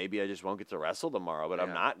 maybe I just won't get to wrestle tomorrow, but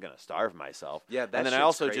I'm not going to starve myself. Yeah, and then I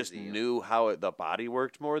also just knew how the body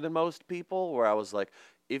worked more than most people, where I was like,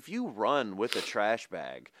 if you run with a trash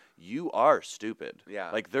bag, you are stupid.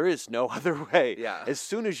 Yeah. Like, there is no other way. Yeah. As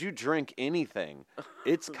soon as you drink anything,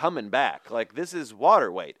 it's coming back. Like, this is water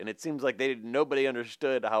weight. And it seems like nobody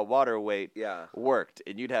understood how water weight worked.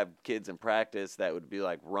 And you'd have kids in practice that would be,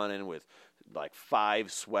 like, running with, like, 5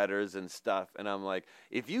 sweaters and stuff. And I'm like,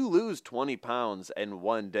 if you lose 20 pounds in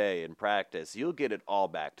one day in practice, you'll get it all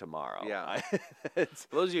back tomorrow. Yeah. For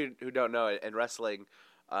those of you who don't know, in wrestling,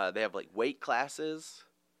 they have, like, weight classes.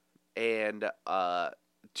 And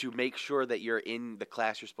to make sure that you're in the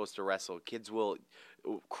class you're supposed to wrestle, kids will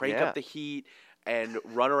crank up the heat and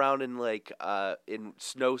run around in like in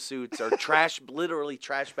snowsuits or literally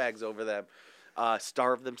trash bags over them,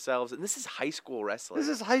 starve themselves. And this is high school wrestling.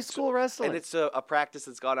 And it's a practice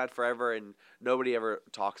that's gone on forever, and nobody ever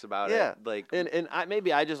talks about it. Like, and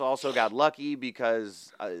maybe I just also got lucky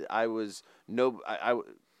because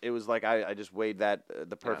it was like I just weighed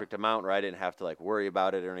the perfect amount, where I didn't have to like worry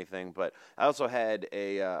about it or anything. But I also had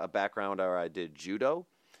a background where I did judo,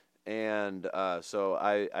 and so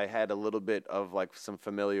I had a little bit of like some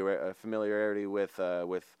familiarity with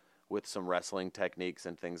some wrestling techniques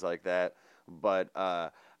and things like that. But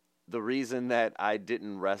the reason that I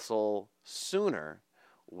didn't wrestle sooner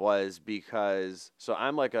was because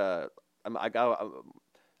I've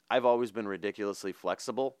always been ridiculously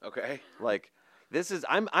flexible. Okay, like.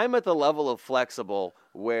 I'm at the level of flexible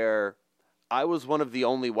where I was one of the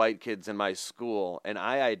only white kids in my school, and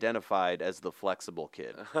I identified as the flexible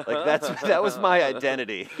kid. Like that was my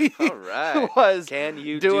identity. All right. Can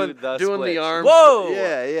you doing the arms? Whoa!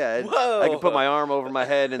 Yeah. Whoa! I could put my arm over my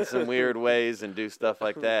head in some weird ways and do stuff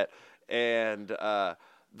like that. And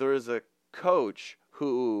there was a coach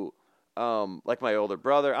who. Like my older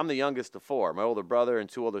brother, I'm the youngest of 4. My older brother and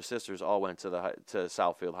 2 older sisters all went to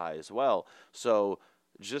Southfield High as well. So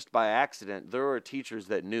just by accident, there were teachers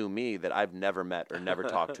that knew me that I've never met or never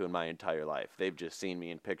talked to in my entire life. They've just seen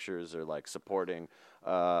me in pictures or like supporting,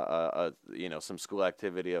 some school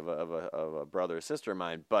activity of a brother or sister of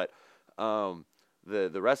mine. But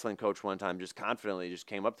the wrestling coach one time just confidently just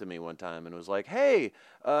came up to me one time and was like, "Hey,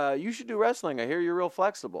 you should do wrestling. I hear you're real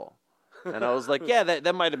flexible." And I was like, yeah,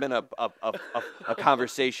 that might have been a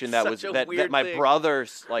conversation that my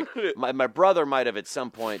brother's like my brother might have at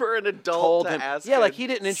some point for an adult told to him. ask Yeah, him. like he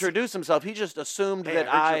didn't introduce himself. He just assumed that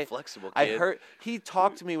I flexible kid. I heard he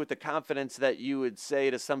talked to me with the confidence that you would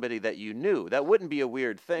say to somebody that you knew. That wouldn't be a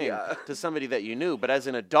weird thing to somebody that you knew. But as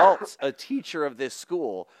an adult, a teacher of this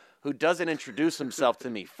school who doesn't introduce himself to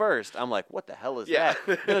me first, I'm like, what the hell is that?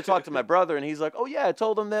 I'm going to talk to my brother, and he's like, oh, yeah, I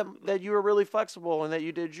told him that you were really flexible and that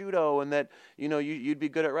you did judo and that, you'd be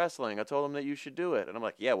good at wrestling. I told him that you should do it. And I'm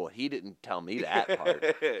like, yeah, well, he didn't tell me that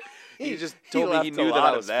part. he just told me he knew that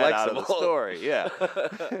I was flexible. Out of the story, yeah.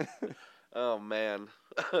 Oh, man.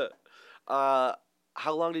 How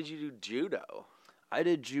long did you do judo? I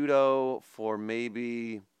did judo for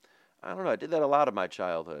maybe... I don't know. I did that a lot of my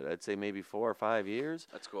childhood. I'd say maybe 4 or 5 years.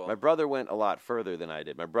 That's cool. My brother went a lot further than I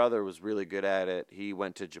did. My brother was really good at it. He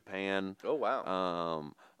went to Japan. Oh,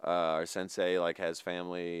 wow. Our sensei has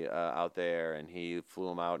family out there, and he flew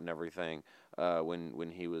him out and everything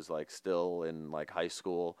when he was still in high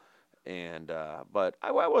school. And but I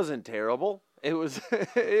wasn't terrible. It was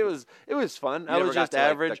it was fun. I was just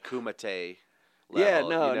average. The kumite. Level.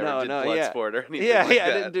 No. Blood sport or anything. I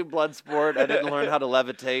that. didn't do blood sport. I didn't learn how to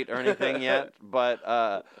levitate or anything yet. But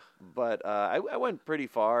I went pretty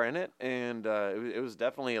far in it, and it was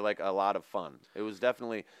definitely a lot of fun. It was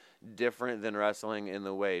definitely different than wrestling in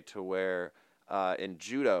the way to where in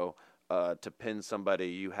judo, to pin somebody,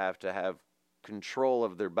 you have to have control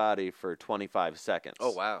of their body for 25 seconds.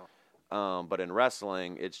 Oh, wow. But in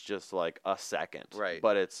wrestling, it's just like a second. Right.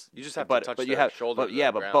 But it's you just have to touch their shoulders.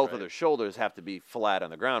 But both of their shoulders have to be flat on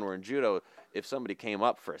the ground. Where in judo, if somebody came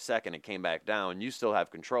up for a second and came back down, you still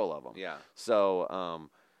have control of them. Yeah.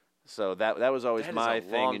 So that was always my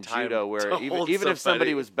thing in judo, where even if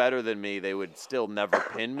somebody was better than me, they would still never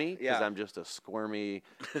pin me because I'm just a squirmy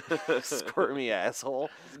asshole.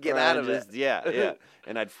 Get out of it. Yeah.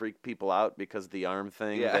 And I'd freak people out because the arm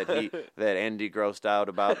thing that Andy grossed out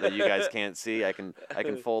about that you guys can't see. I can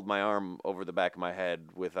fold my arm over the back of my head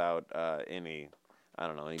without any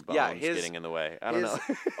bones getting in the way. I don't know.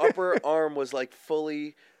 His upper arm was like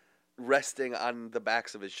fully resting on the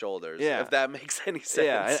backs of his shoulders, if that makes any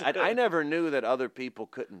sense. Yeah, I never knew that other people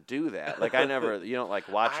couldn't do that. Like, I never,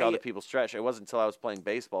 watch other people stretch. It wasn't until I was playing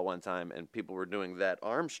baseball one time and people were doing that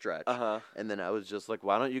arm stretch. And then I was just like,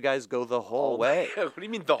 why don't you guys go the whole way? What do you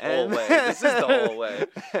mean the whole way? This is the whole way.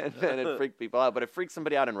 And then it freaked people out. But it freaked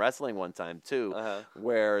somebody out in wrestling one time, too,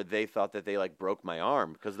 where they thought that they, broke my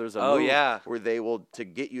arm. Because there's a move where they will, to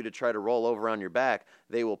get you to try to roll over on your back,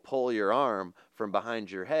 they will pull your arm from behind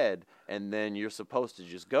your head, and then you're supposed to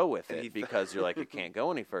just go with it because you're like, it can't go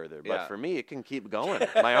any further. But for me, it can keep going.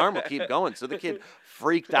 My arm will keep going. So the kid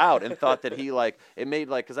freaked out and thought that he it made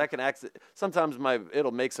because I can sometimes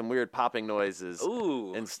it'll make some weird popping noises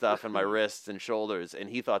and stuff in my wrists and shoulders, and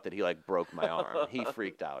he thought that he broke my arm. He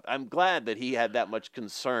freaked out. I'm glad that he had that much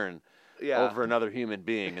concern over another human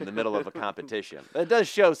being in the middle of a competition. That does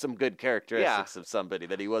show some good characteristics of somebody,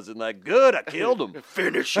 that he wasn't good, I killed him.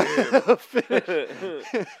 Finish him.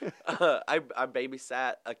 I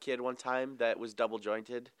babysat a kid one time that was double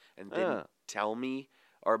jointed and didn't tell me,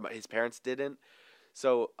 or his parents didn't.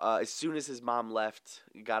 So as soon as his mom left,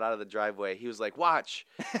 got out of the driveway, he was like, watch.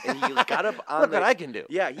 And he got up on Look what I can do.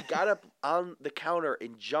 Yeah, he got up on the counter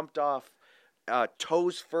and jumped off.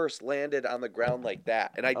 Toes first, landed on the ground like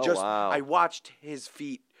that, and I watched his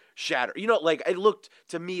feet shatter. It looked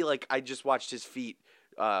to me like I just watched his feet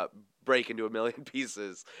break into a million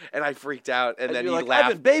pieces, and I freaked out. And then he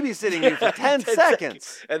laughed. I've been babysitting you for 10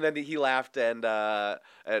 seconds. And then he laughed and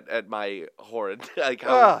at my horrid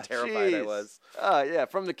how terrified I was. Yeah,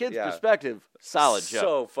 from the kid's perspective, solid joke.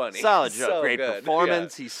 So funny. Solid joke. So great good.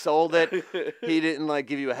 Performance. Yeah. He sold it. He didn't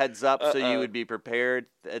give you a heads up so you would be prepared.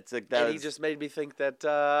 It's like that. And he just made me think that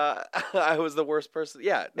I was the worst person.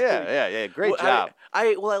 Yeah. Yeah. Great job.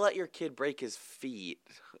 I let your kid break his feet.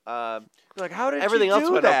 How did everything you else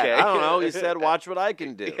do went that? okay? I don't know. He said, "Watch what I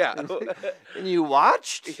can do." Yeah. And you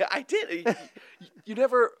watched? Yeah, I did. You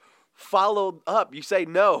never followed up. You say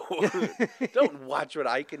no. Don't watch what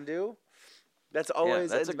I can do. That's always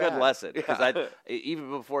that's a good lesson. Because even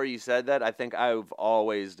before you said that, I think I've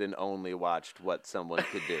always and only watched what someone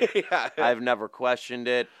could do. I've never questioned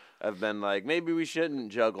it. I've been like, maybe we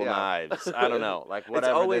shouldn't juggle knives. I don't know. Whatever. It's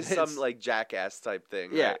always some jackass type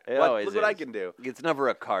thing. Yeah, right? It always look is. what I can do. It's never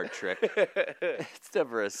a card trick. It's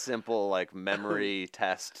never a simple memory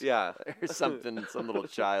test. Yeah, or something, some little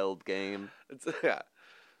child game.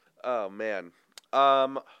 Oh man.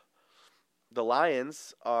 The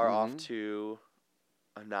Lions are off to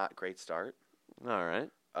a not great start. All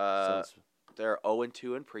right. They're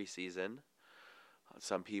 0-2 in preseason.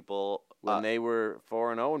 Some people when they were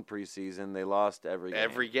 4-0 in preseason, they lost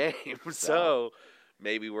every game. So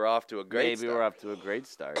maybe we're off to a great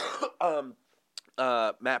start.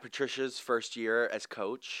 Matt Patricia's first year as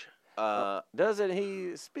coach. Doesn't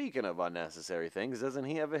he? Speaking of unnecessary things, doesn't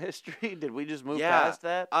he have a history? Did we just move past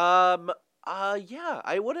that?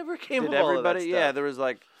 Yeah. Whatever came of all of that stuff. Yeah, there was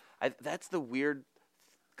that's the weird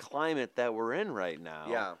climate that we're in right now.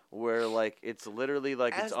 Yeah. Where it's literally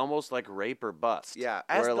it's almost like rape or bust. Yeah.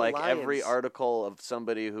 Where every article of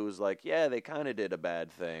somebody who's they kind of did a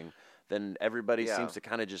bad thing, then everybody seems to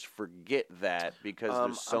kind of just forget that because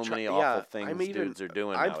there's so many awful things dudes are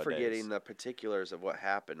doing nowadays. I'm forgetting the particulars of what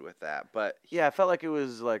happened with that, but I felt like it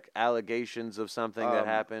was allegations of something that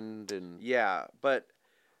happened, and but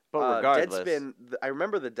regardless, Deadspin. I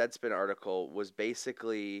remember the Deadspin article was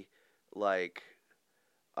basically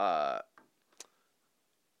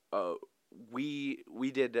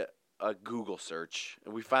we did a Google search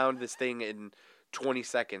and we found this thing in 20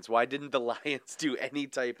 seconds. Why didn't the Lions do any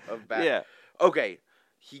type of bad? Yeah. Okay.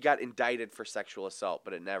 He got indicted for sexual assault,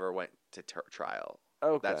 but it never went to trial.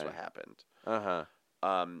 Okay. That's what happened.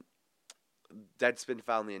 Deadspin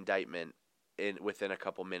found the indictment within a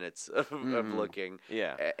couple minutes of looking.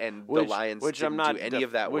 Yeah, and the Lions didn't do any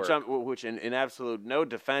of that work. Which in absolute no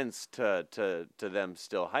defense to them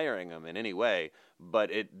still hiring him in any way,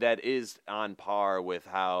 but that is on par with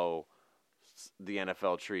how the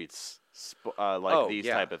NFL treats these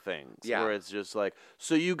type of things, where it's just like,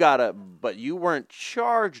 so but you weren't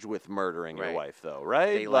charged with murdering your wife, though,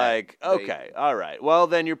 right? All right, well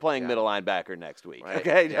then you're playing middle linebacker next week, right?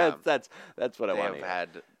 Okay, that's what I want to hear.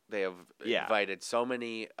 They have invited so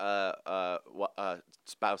many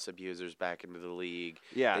spouse abusers back into the league.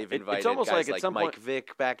 Yeah, they've invited it's almost guys like Mike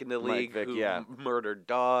Vick back into the league who murdered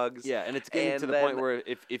dogs. Yeah, and it's getting to the point where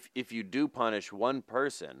if you do punish one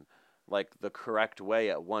person like the correct way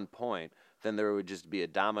at one point, then there would just be a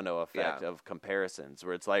domino effect of comparisons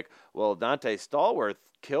where it's like, well, Dante Stallworth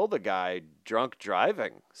killed a guy drunk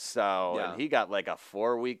driving, and he got like a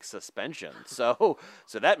 4-week suspension. So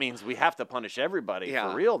that means we have to punish everybody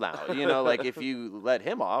for real now. Like if you let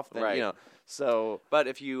him off, then But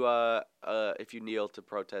if you kneel to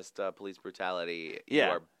protest police brutality, you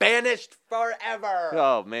are banished forever.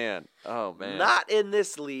 Oh man. Not in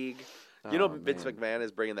this league. Vince McMahon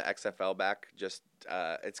is bringing the XFL back. Just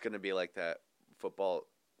it's going to be like that football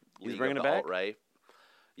league. He's bringing it back, right?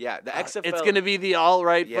 Yeah, the XFL. It's going to be the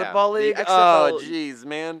all-right football league. XFL, jeez,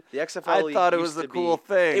 man. The XFL. I thought it was a cool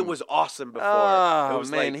thing. It was awesome before. Oh it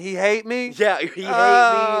was man, he hate me. Yeah, he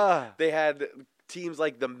hate me. They had teams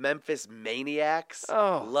like the Memphis Maniacs.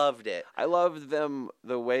 Oh, loved it. I loved them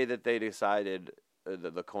the way that they decided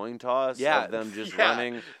the coin toss. Of them just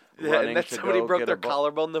running. And that somebody broke their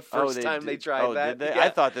collarbone the first time they tried that. Did they? Yeah. I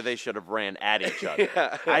thought that they should have ran at each other.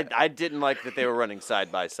 I didn't like that they were running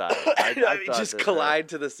side by side. I just collide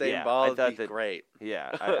to the same ball. That'd be great.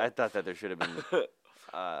 Yeah, I thought that there should have been.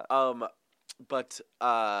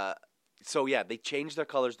 They changed their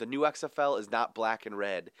colors. The new XFL is not black and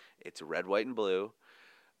red; it's red, white, and blue.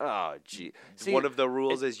 Oh, gee. See, one of the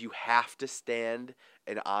rules is you have to stand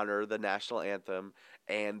and honor the national anthem,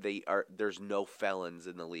 and there's no felons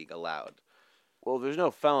in the league allowed. Well, there's no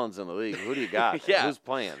felons in the league. Who do you got? Who's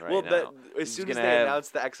playing now? As soon as they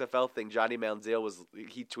announced the XFL thing, Johnny Manziel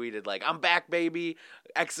he tweeted like, "I'm back, baby,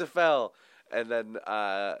 XFL," and then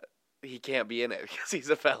he can't be in it because he's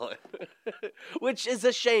a felon, which is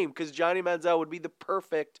a shame because Johnny Manziel would be the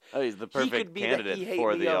perfect. Oh, he's the perfect candidate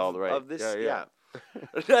for the alt-right. Of this, yeah.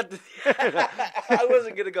 I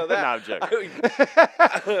wasn't gonna go that. No, I'm joking.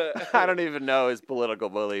 I don't even know his political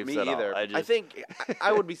beliefs. Me either. I think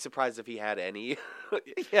I would be surprised if he had any.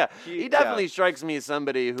 He definitely strikes me as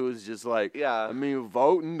somebody who's just like, I mean,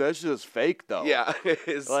 voting, that's just fake, though. Yeah,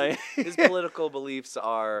 his political beliefs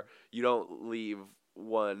are you don't leave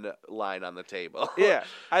one line on the table. Yeah,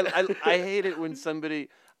 I hate it when somebody.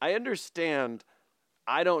 I understand.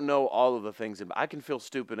 I don't know all of the things. I can feel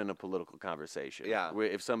stupid in a political conversation. Yeah.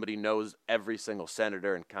 If somebody knows every single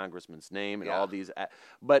senator and congressman's name and all these.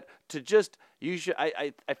 But to just,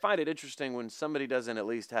 I find it interesting when somebody doesn't at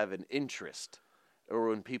least have an interest or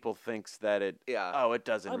when people thinks that it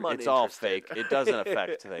doesn't, it's all fake. It doesn't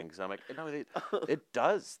affect things. I'm like, no, it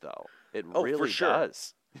does though. It really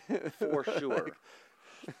does. For sure.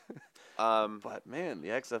 But man, the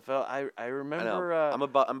XFL, I remember.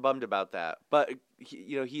 I'm bummed about that. But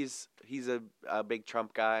he's a big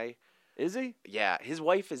Trump guy. Is he? Yeah, his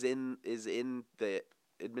wife is in the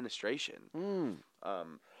administration.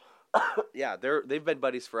 Yeah, they've been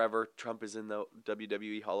buddies forever. Trump is in the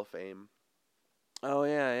WWE Hall of Fame. Oh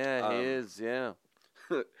yeah, he is. Yeah.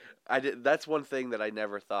 That's one thing that I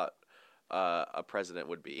never thought a president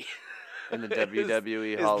would be. In the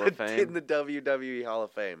WWE Hall of Fame? In the WWE Hall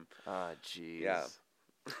of Fame. Oh, jeez. Yeah.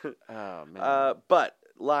 Oh, man. But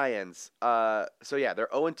Lions. They're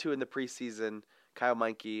 0-2 in the preseason. Kyle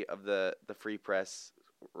Meinke of the Free Press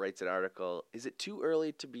writes an article. Is it too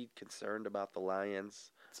early to be concerned about the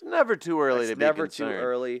Lions? It's never too early to be concerned. It's never too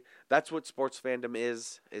early. That's what sports fandom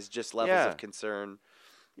is just levels of concern.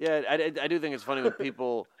 Yeah, I do think it's funny when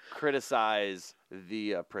people criticize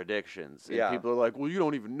the predictions. And people are like, well, you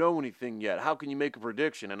don't even know anything yet. How can you make a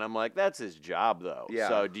prediction? And I'm like, that's his job, though. Yeah.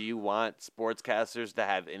 So do you want sportscasters to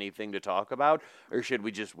have anything to talk about? Or should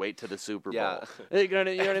we just wait to the Super Bowl? Yeah. You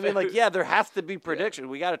know what I mean? Like, there has to be predictions.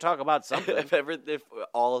 We got to talk about something. If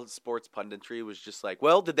all sports punditry was just like,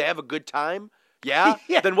 well, did they have a good time? Yeah?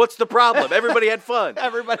 Then what's the problem? Everybody had fun.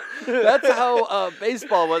 Everybody. That's how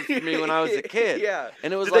baseball was for me when I was a kid. Yeah.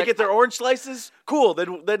 And it was Did they get their orange slices? Cool.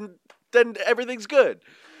 Then everything's good.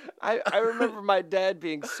 I remember my dad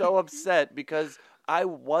being so upset because I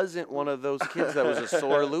wasn't one of those kids that was a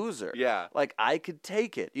sore loser. Yeah. Like, I could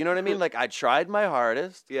take it. You know what I mean? Like, I tried my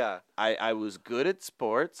hardest. Yeah. I was good at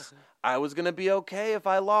sports. I was going to be okay if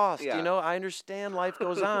I lost. Yeah. You know, I understand life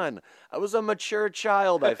goes on. I was a mature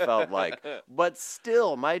child, I felt like. But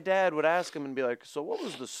still, my dad would ask him and be like, so what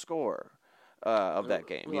was the score of that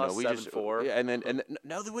game? We lost 7-4. Yeah, and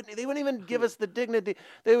no, they wouldn't even give us the dignity.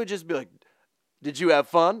 They would just be like, did you have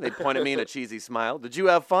fun? They'd point at me in a cheesy smile. Did you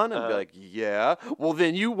have fun? And I'd be like, yeah. Well,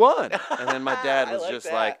 then you won. And then my dad was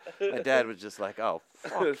just like, oh,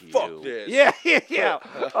 fuck you. Fuck this. Yeah.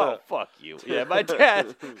 Oh, fuck you. Yeah, my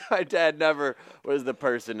dad never was the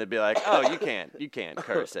person to be like, oh, you can't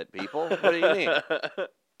curse at people. What do you mean?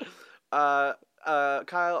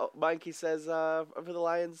 Kyle Meinke says for the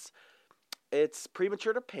Lions, it's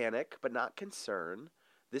premature to panic, but not concern.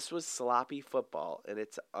 This was sloppy football, and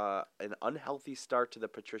it's an unhealthy start to the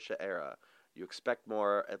Patricia era. You expect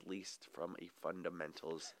more, at least from a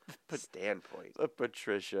fundamentals standpoint. The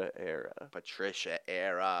Patricia era.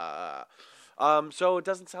 So it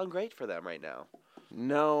doesn't sound great for them right now.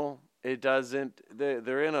 No, it doesn't.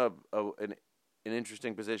 They're in an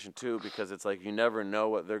interesting position too, because it's like you never know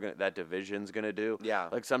what that division's gonna do. Yeah.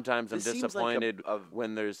 Like sometimes I'm disappointed like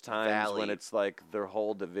when there's times valley. when it's like their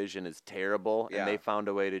whole division is terrible and they found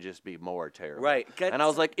a way to just be more terrible. Right. And I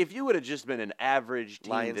was like, if you would have just been an average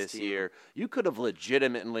team Lions year, you could have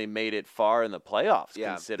legitimately made it far in the playoffs.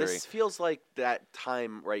 Yeah. Considering This feels like that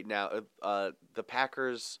time right now. The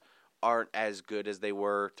Packers aren't as good as they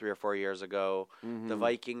were 3 or 4 years ago. Mm-hmm. The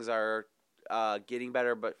Vikings are getting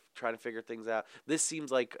better, but trying to figure things out. This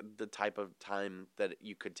seems like the type of time that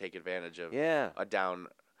you could take advantage of. Yeah. A downtime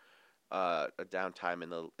in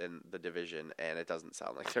the division, and it doesn't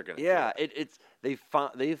sound like they're going to. Yeah,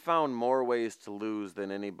 they found more ways to lose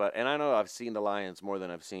than anybody. And I know I've seen the Lions more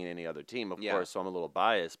than I've seen any other team, of course, so I'm a little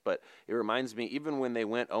biased. But it reminds me, even when they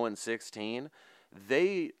went 0-16,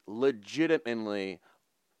 they legitimately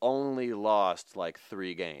only lost like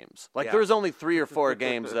 3 games. Like there was only 3 or 4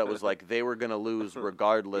 games that was like they were going to lose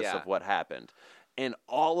regardless of what happened. And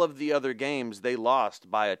all of the other games they lost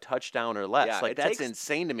by a touchdown or less. Yeah, like that's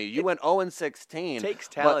insane to me. You went 0-16. It takes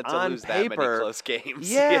talent but to on lose paper, that many close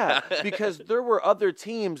games. Yeah, because there were other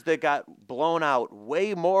teams that got blown out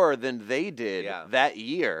way more than they did that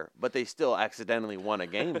year, but they still accidentally won a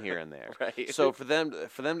game here and there. Right. So for them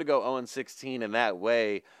to go 0-16 in that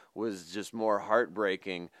way was just more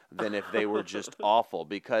heartbreaking than if they were just awful,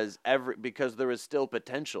 because there is still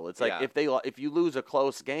potential. It's like if you lose a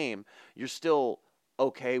close game, you're still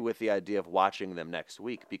okay with the idea of watching them next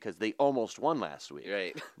week because they almost won last week.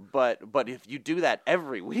 Right. But if you do that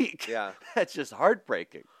every week, that's just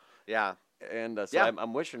heartrbreaking. Yeah. And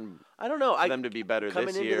I'm wishing I don't know, them to be better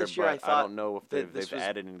this year, but I don't know if they've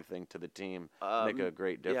added anything to the team to make a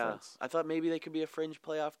great difference. Yeah. I thought maybe they could be a fringe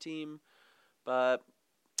playoff team, but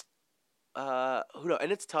who knows?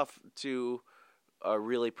 And it's tough to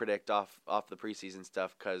really predict off the preseason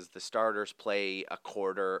stuff because the starters play a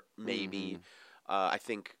quarter, maybe. Mm-hmm. I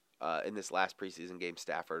think in this last preseason game,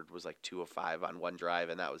 Stafford was like 2 of 5 on one drive,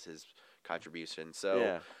 and that was his contribution.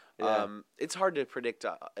 So it's hard to predict.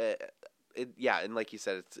 And like you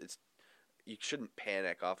said, it's you shouldn't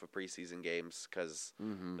panic off of preseason games because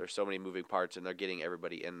there's so many moving parts, and they're getting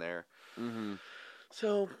everybody in there. Mm-hmm.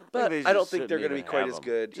 So, but I don't think they're going to be quite as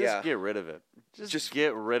good. Just get rid of it. Just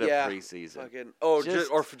get rid of preseason.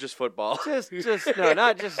 Just football. Just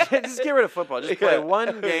get rid of football. Just play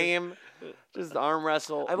one game. Just arm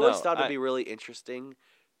wrestle. I've always thought it'd be really interesting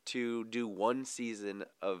to do one season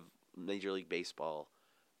of Major League Baseball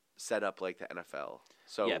set up like the NFL.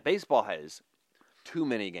 So yeah, baseball has too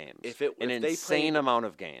many games. An insane amount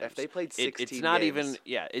of games. If they played 16 it's not games,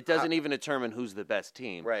 even it doesn't even determine who's the best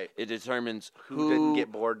team. Right. It determines who didn't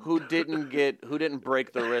get bored. Who didn't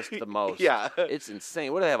break the wrist the most. Yeah. It's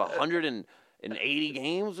insane. What do they have, 180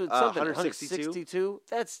 games or something? 162?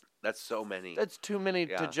 That's so many. That's too many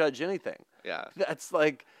to judge anything. Yeah. That's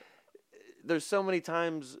like there's so many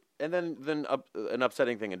times, and then an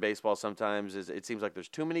upsetting thing in baseball sometimes is it seems like there's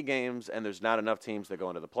too many games and there's not enough teams that go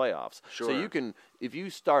into the playoffs. Sure. So if you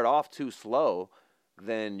start off too slow,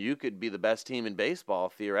 then you could be the best team in baseball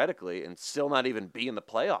theoretically and still not even be in the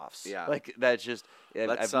playoffs. Yeah. Like that's just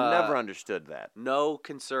I've never understood that. No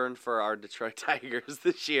concern for our Detroit Tigers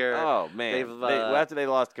this year. Oh man, after they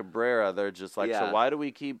lost Cabrera, they're just like, so why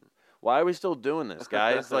are we still doing this,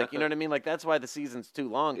 guys? Like, you know what I mean? Like, that's why the season's too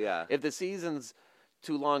long. Yeah. If the season's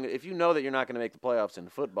too long, if you know that you're not going to make the playoffs in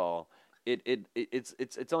football,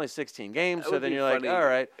 it's only 16 games. So then you're like, all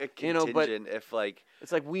right, but if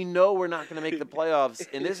It's like we know we're not going to make the playoffs,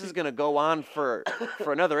 and this is going to go on for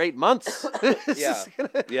another 8 months.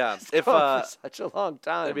 Yeah. If for such a long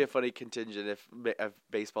time, it'd be a funny contingent if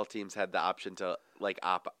baseball teams had the option to like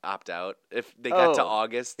opt out if they got to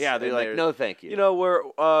August. Yeah, they're like, no, thank you. You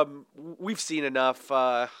know, we've seen enough.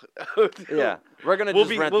 Yeah, we're gonna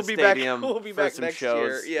just rent the stadium. We'll be for back some next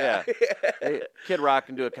shows. year. Yeah. Hey, Kid Rock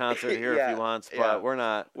can do a concert here if he wants, but we're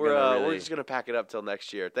not. We're just gonna pack it up till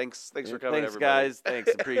next year. Thanks for coming, Thanks, everybody. guys.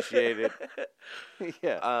 Thanks, appreciate it.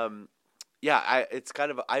 Yeah. It's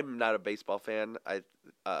kind of. I'm not a baseball fan.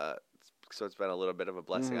 So it's been a little bit of a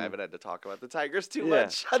blessing. I haven't had to talk about the Tigers too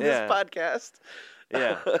much on this podcast.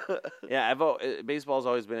 Yeah. Baseball's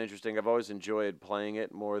always been interesting. I've always enjoyed playing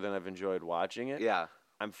it more than I've enjoyed watching it. Yeah.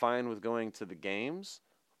 I'm fine with going to the games,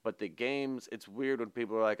 but the games, it's weird when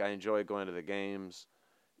people are like, I enjoy going to the games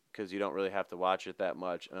because you don't really have to watch it that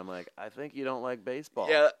much. And I'm like, I think you don't like baseball.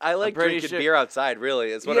 Yeah, I like drinking beer outside,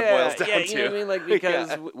 really, is what it boils down to. Yeah, you know what I mean? Like,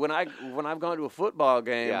 because when I've gone to a football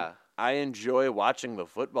game, I enjoy watching the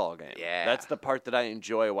football game. Yeah. That's the part that I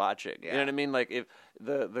enjoy watching. Yeah. You know what I mean? Like, if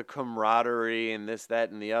the camaraderie and this,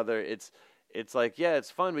 that, and the other, it's like, yeah,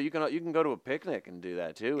 it's fun, but you can go to a picnic and do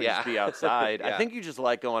that too and just be outside. I think you just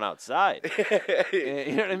like going outside.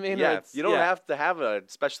 You know what I mean? Yeah, you don't have to have a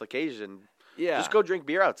special occasion. Yeah. Just go drink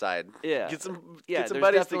beer outside. Yeah. Get some buddies there's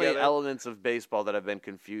definitely together. Elements of baseball that I've been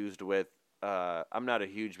confused with. I'm not a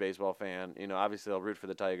huge baseball fan. You know, obviously I'll root for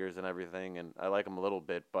the Tigers and everything, and I like them a little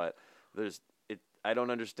bit, but I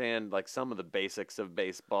don't understand like some of the basics of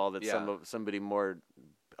baseball that somebody more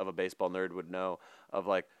of a baseball nerd would know of,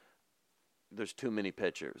 like, there's too many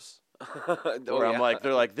pitchers. I'm like,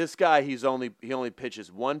 they're like, this guy, he only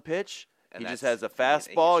pitches one pitch. And he just has a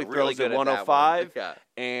fastball. He throws at 105,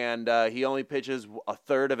 and he only pitches a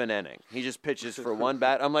third of an inning. He just pitches for one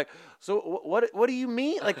bat. I'm like, so what do you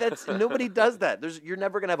mean? Like, that's nobody does that. You're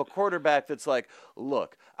never gonna have a quarterback that's like,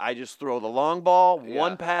 look, I just throw the long ball,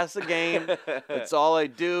 one pass a game. That's all I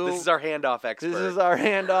do. This is our handoff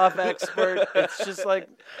expert. It's just like,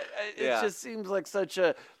 it just seems like such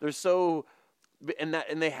a. They're so. And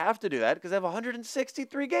they have to do that because they have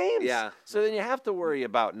 163 games. Yeah. So then you have to worry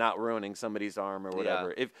about not ruining somebody's arm or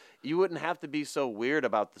whatever. Yeah. If you wouldn't have to be so weird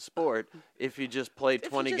about the sport if you just played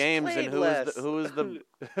 20 games and who was the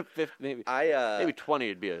fifth, maybe 20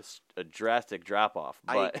 would be a drastic drop off.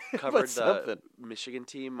 But I covered the Michigan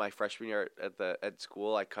team my freshman year at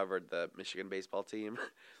school. I covered the Michigan baseball team.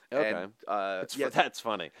 Okay. And, that's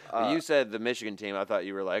funny. You said the Michigan team. I thought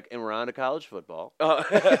you were like, and we're on to college football.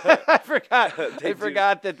 I forgot. I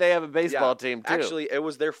forgot that they have a baseball team, too. Actually, it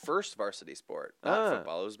was their first varsity sport, not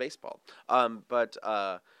football. It was baseball. But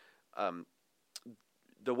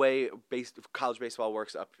the way college baseball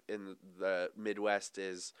works up in the Midwest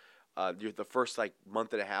is the first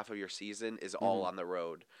month and a half of your season is all on the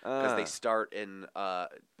road because they start in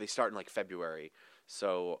like February.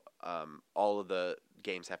 So all of the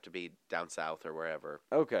games have to be down south or wherever.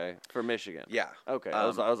 Okay, for Michigan. Yeah. Okay. I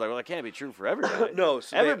was like, well, that can't be true for everybody. No,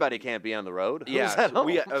 so everybody can't be on the road. Yeah,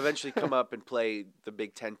 we eventually come up and play the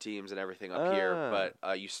Big Ten teams and everything up here.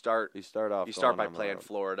 But you start by playing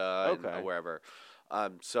Florida and wherever.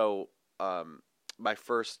 So my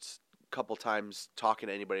first couple times talking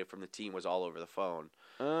to anybody from the team was all over the phone.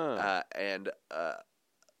 And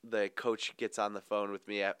the coach gets on the phone with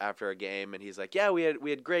me after a game, and he's like, "Yeah, we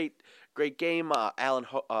had great game.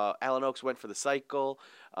 Alan Oaks went for the cycle,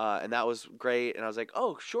 and that was great." And I was like,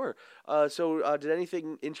 "Oh, sure. So did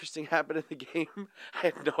anything interesting happen in the game?" I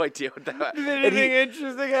had no idea what that was. Did anything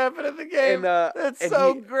interesting happen in the game? That's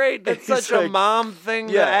so great. That's such a mom thing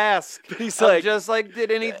to ask. He's like, just like, did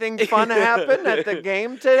anything fun happen at the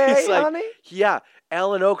game today, honey? Yeah,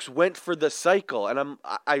 Alan Oaks went for the cycle, and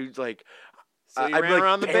I like. So you ran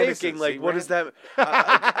around the bases. Like, what is that?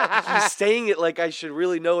 He's saying it like I should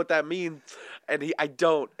really know what that means, and I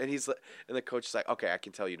don't. And the coach is like, "Okay, I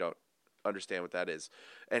can tell you don't understand what that is."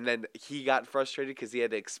 And then he got frustrated because he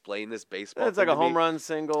had to explain this baseball. It's like a home run,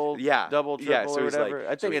 single, double, triple, or whatever.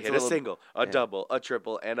 I think it's a single, a double, a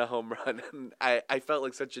triple, and a home run. And I felt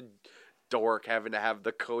like such a dork having to have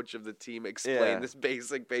the coach of the team explain this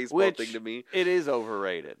basic baseball thing to me. It is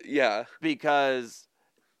overrated. Yeah, because.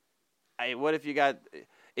 What if you got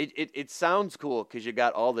it sounds cool because you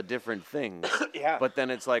got all the different things. Yeah. But then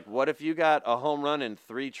it's like, what if you got a home run and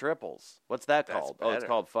 3 triples? What's that called? Better. Oh, it's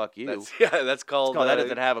called fuck you. That's called. That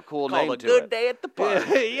doesn't have a cool name to it. A good day at the park.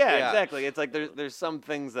 Yeah, exactly. It's like there's some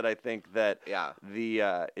things that I think that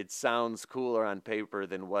it sounds cooler on paper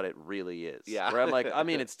than what it really is. Yeah. Where I'm like, I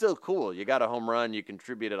mean, it's still cool. You got a home run, you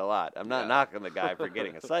contributed a lot. I'm not knocking the guy for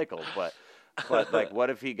getting a cycle, but like, what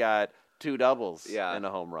if he got 2 doubles in a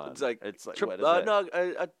home run. It's like a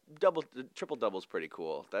triple double's pretty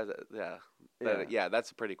cool. That's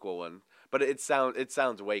a pretty cool one. But it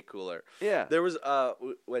sounds way cooler. Yeah. There was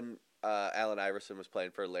when Allen Iverson was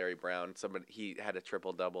playing for Larry Brown, he had a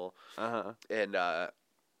triple double. And that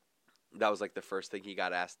was like the first thing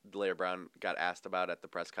Larry Brown got asked about at the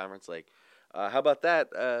press conference, like, how about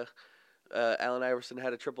that? Allen Iverson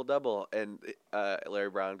had a triple double, and Larry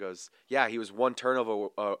Brown goes, "Yeah, he was one turnover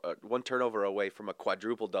away from a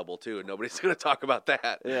quadruple double too, and nobody's gonna talk about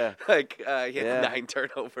that." Yeah, like he had 9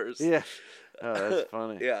 turnovers. Yeah, oh, that's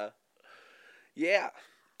funny. yeah.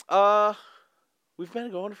 We've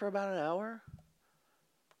been going for about an hour.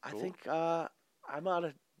 Cool. I think I'm out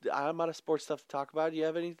of sports stuff to talk about. Do you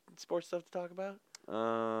have any sports stuff to talk about?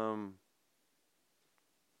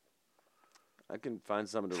 I can find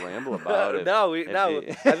something to ramble about. I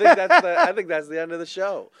think that's the end of the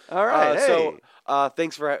show. All right. So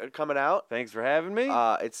thanks for coming out. Thanks for having me.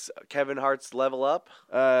 It's Kevin Hart's Level Up.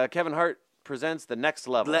 Kevin Hart presents The Next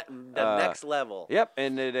Level. Next Level. Yep,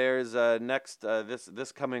 and it airs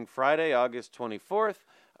this coming Friday, August 24th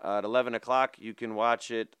at 11 o'clock. You can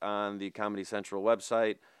watch it on the Comedy Central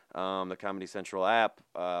website, the Comedy Central app,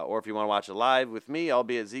 or if you want to watch it live with me, I'll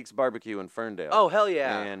be at Zeke's Barbecue in Ferndale. Oh, hell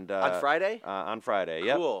yeah. And on Friday? On Friday,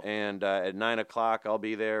 yep. Cool. And at 9 o'clock, I'll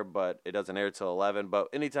be there, but it doesn't air till 11. But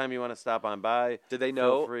anytime you want to stop on by, did they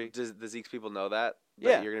know? Feel free. Does the Zeke's people know that?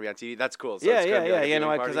 Yeah. You're going to be on TV? That's cool. So yeah.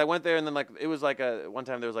 Because I went there, and then it was one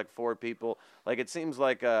time there was 4 people. It seems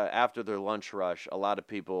like after their lunch rush, a lot of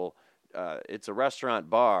people... it's a restaurant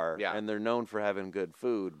bar, and they're known for having good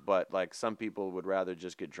food, but some people would rather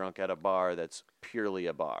just get drunk at a bar that's purely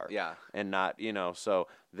a bar, and not, so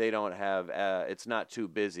they don't have, it's not too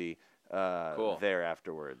busy there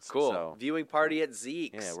afterwards. Cool. So, viewing party at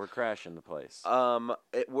Zeke's. Yeah, we're crashing the place.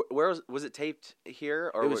 Where was it taped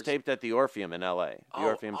here? Or it was taped at the Orpheum in L.A. The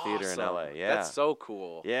Orpheum awesome. Theater in L.A. Yeah, that's so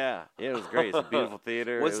cool. Yeah, it was great. It's a beautiful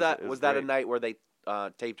theater. Was that a night where they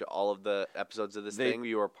taped all of the episodes of this thing?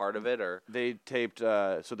 You were part of it, or they taped?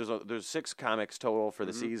 So there's 6 comics total for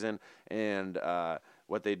the season, and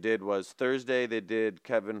what they did was Thursday they did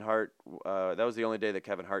Kevin Hart. That was the only day that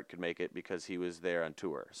Kevin Hart could make it because he was there on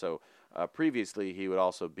tour. So previously he would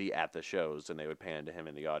also be at the shows, and they would pan to him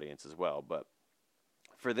in the audience as well. But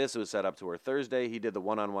for this, it was set up to where Thursday he did the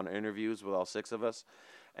one-on-one interviews with all 6 of us,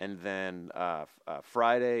 and then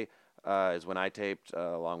Friday. Is when I taped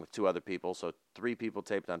along with 2 other people. So 3 people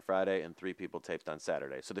taped on Friday and 3 people taped on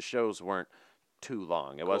Saturday. So the shows weren't too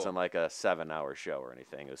long. It wasn't like a 7-hour show or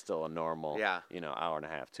anything. It was still a normal, hour and a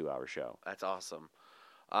half, 2-hour show. That's awesome.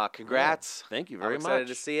 Congrats. Yeah, thank you very much. I'm excited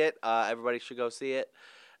to see it. Everybody should go see it.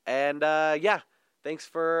 And thanks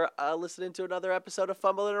for listening to another episode of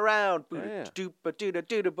Fumbling Around.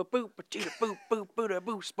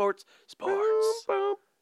 Sports.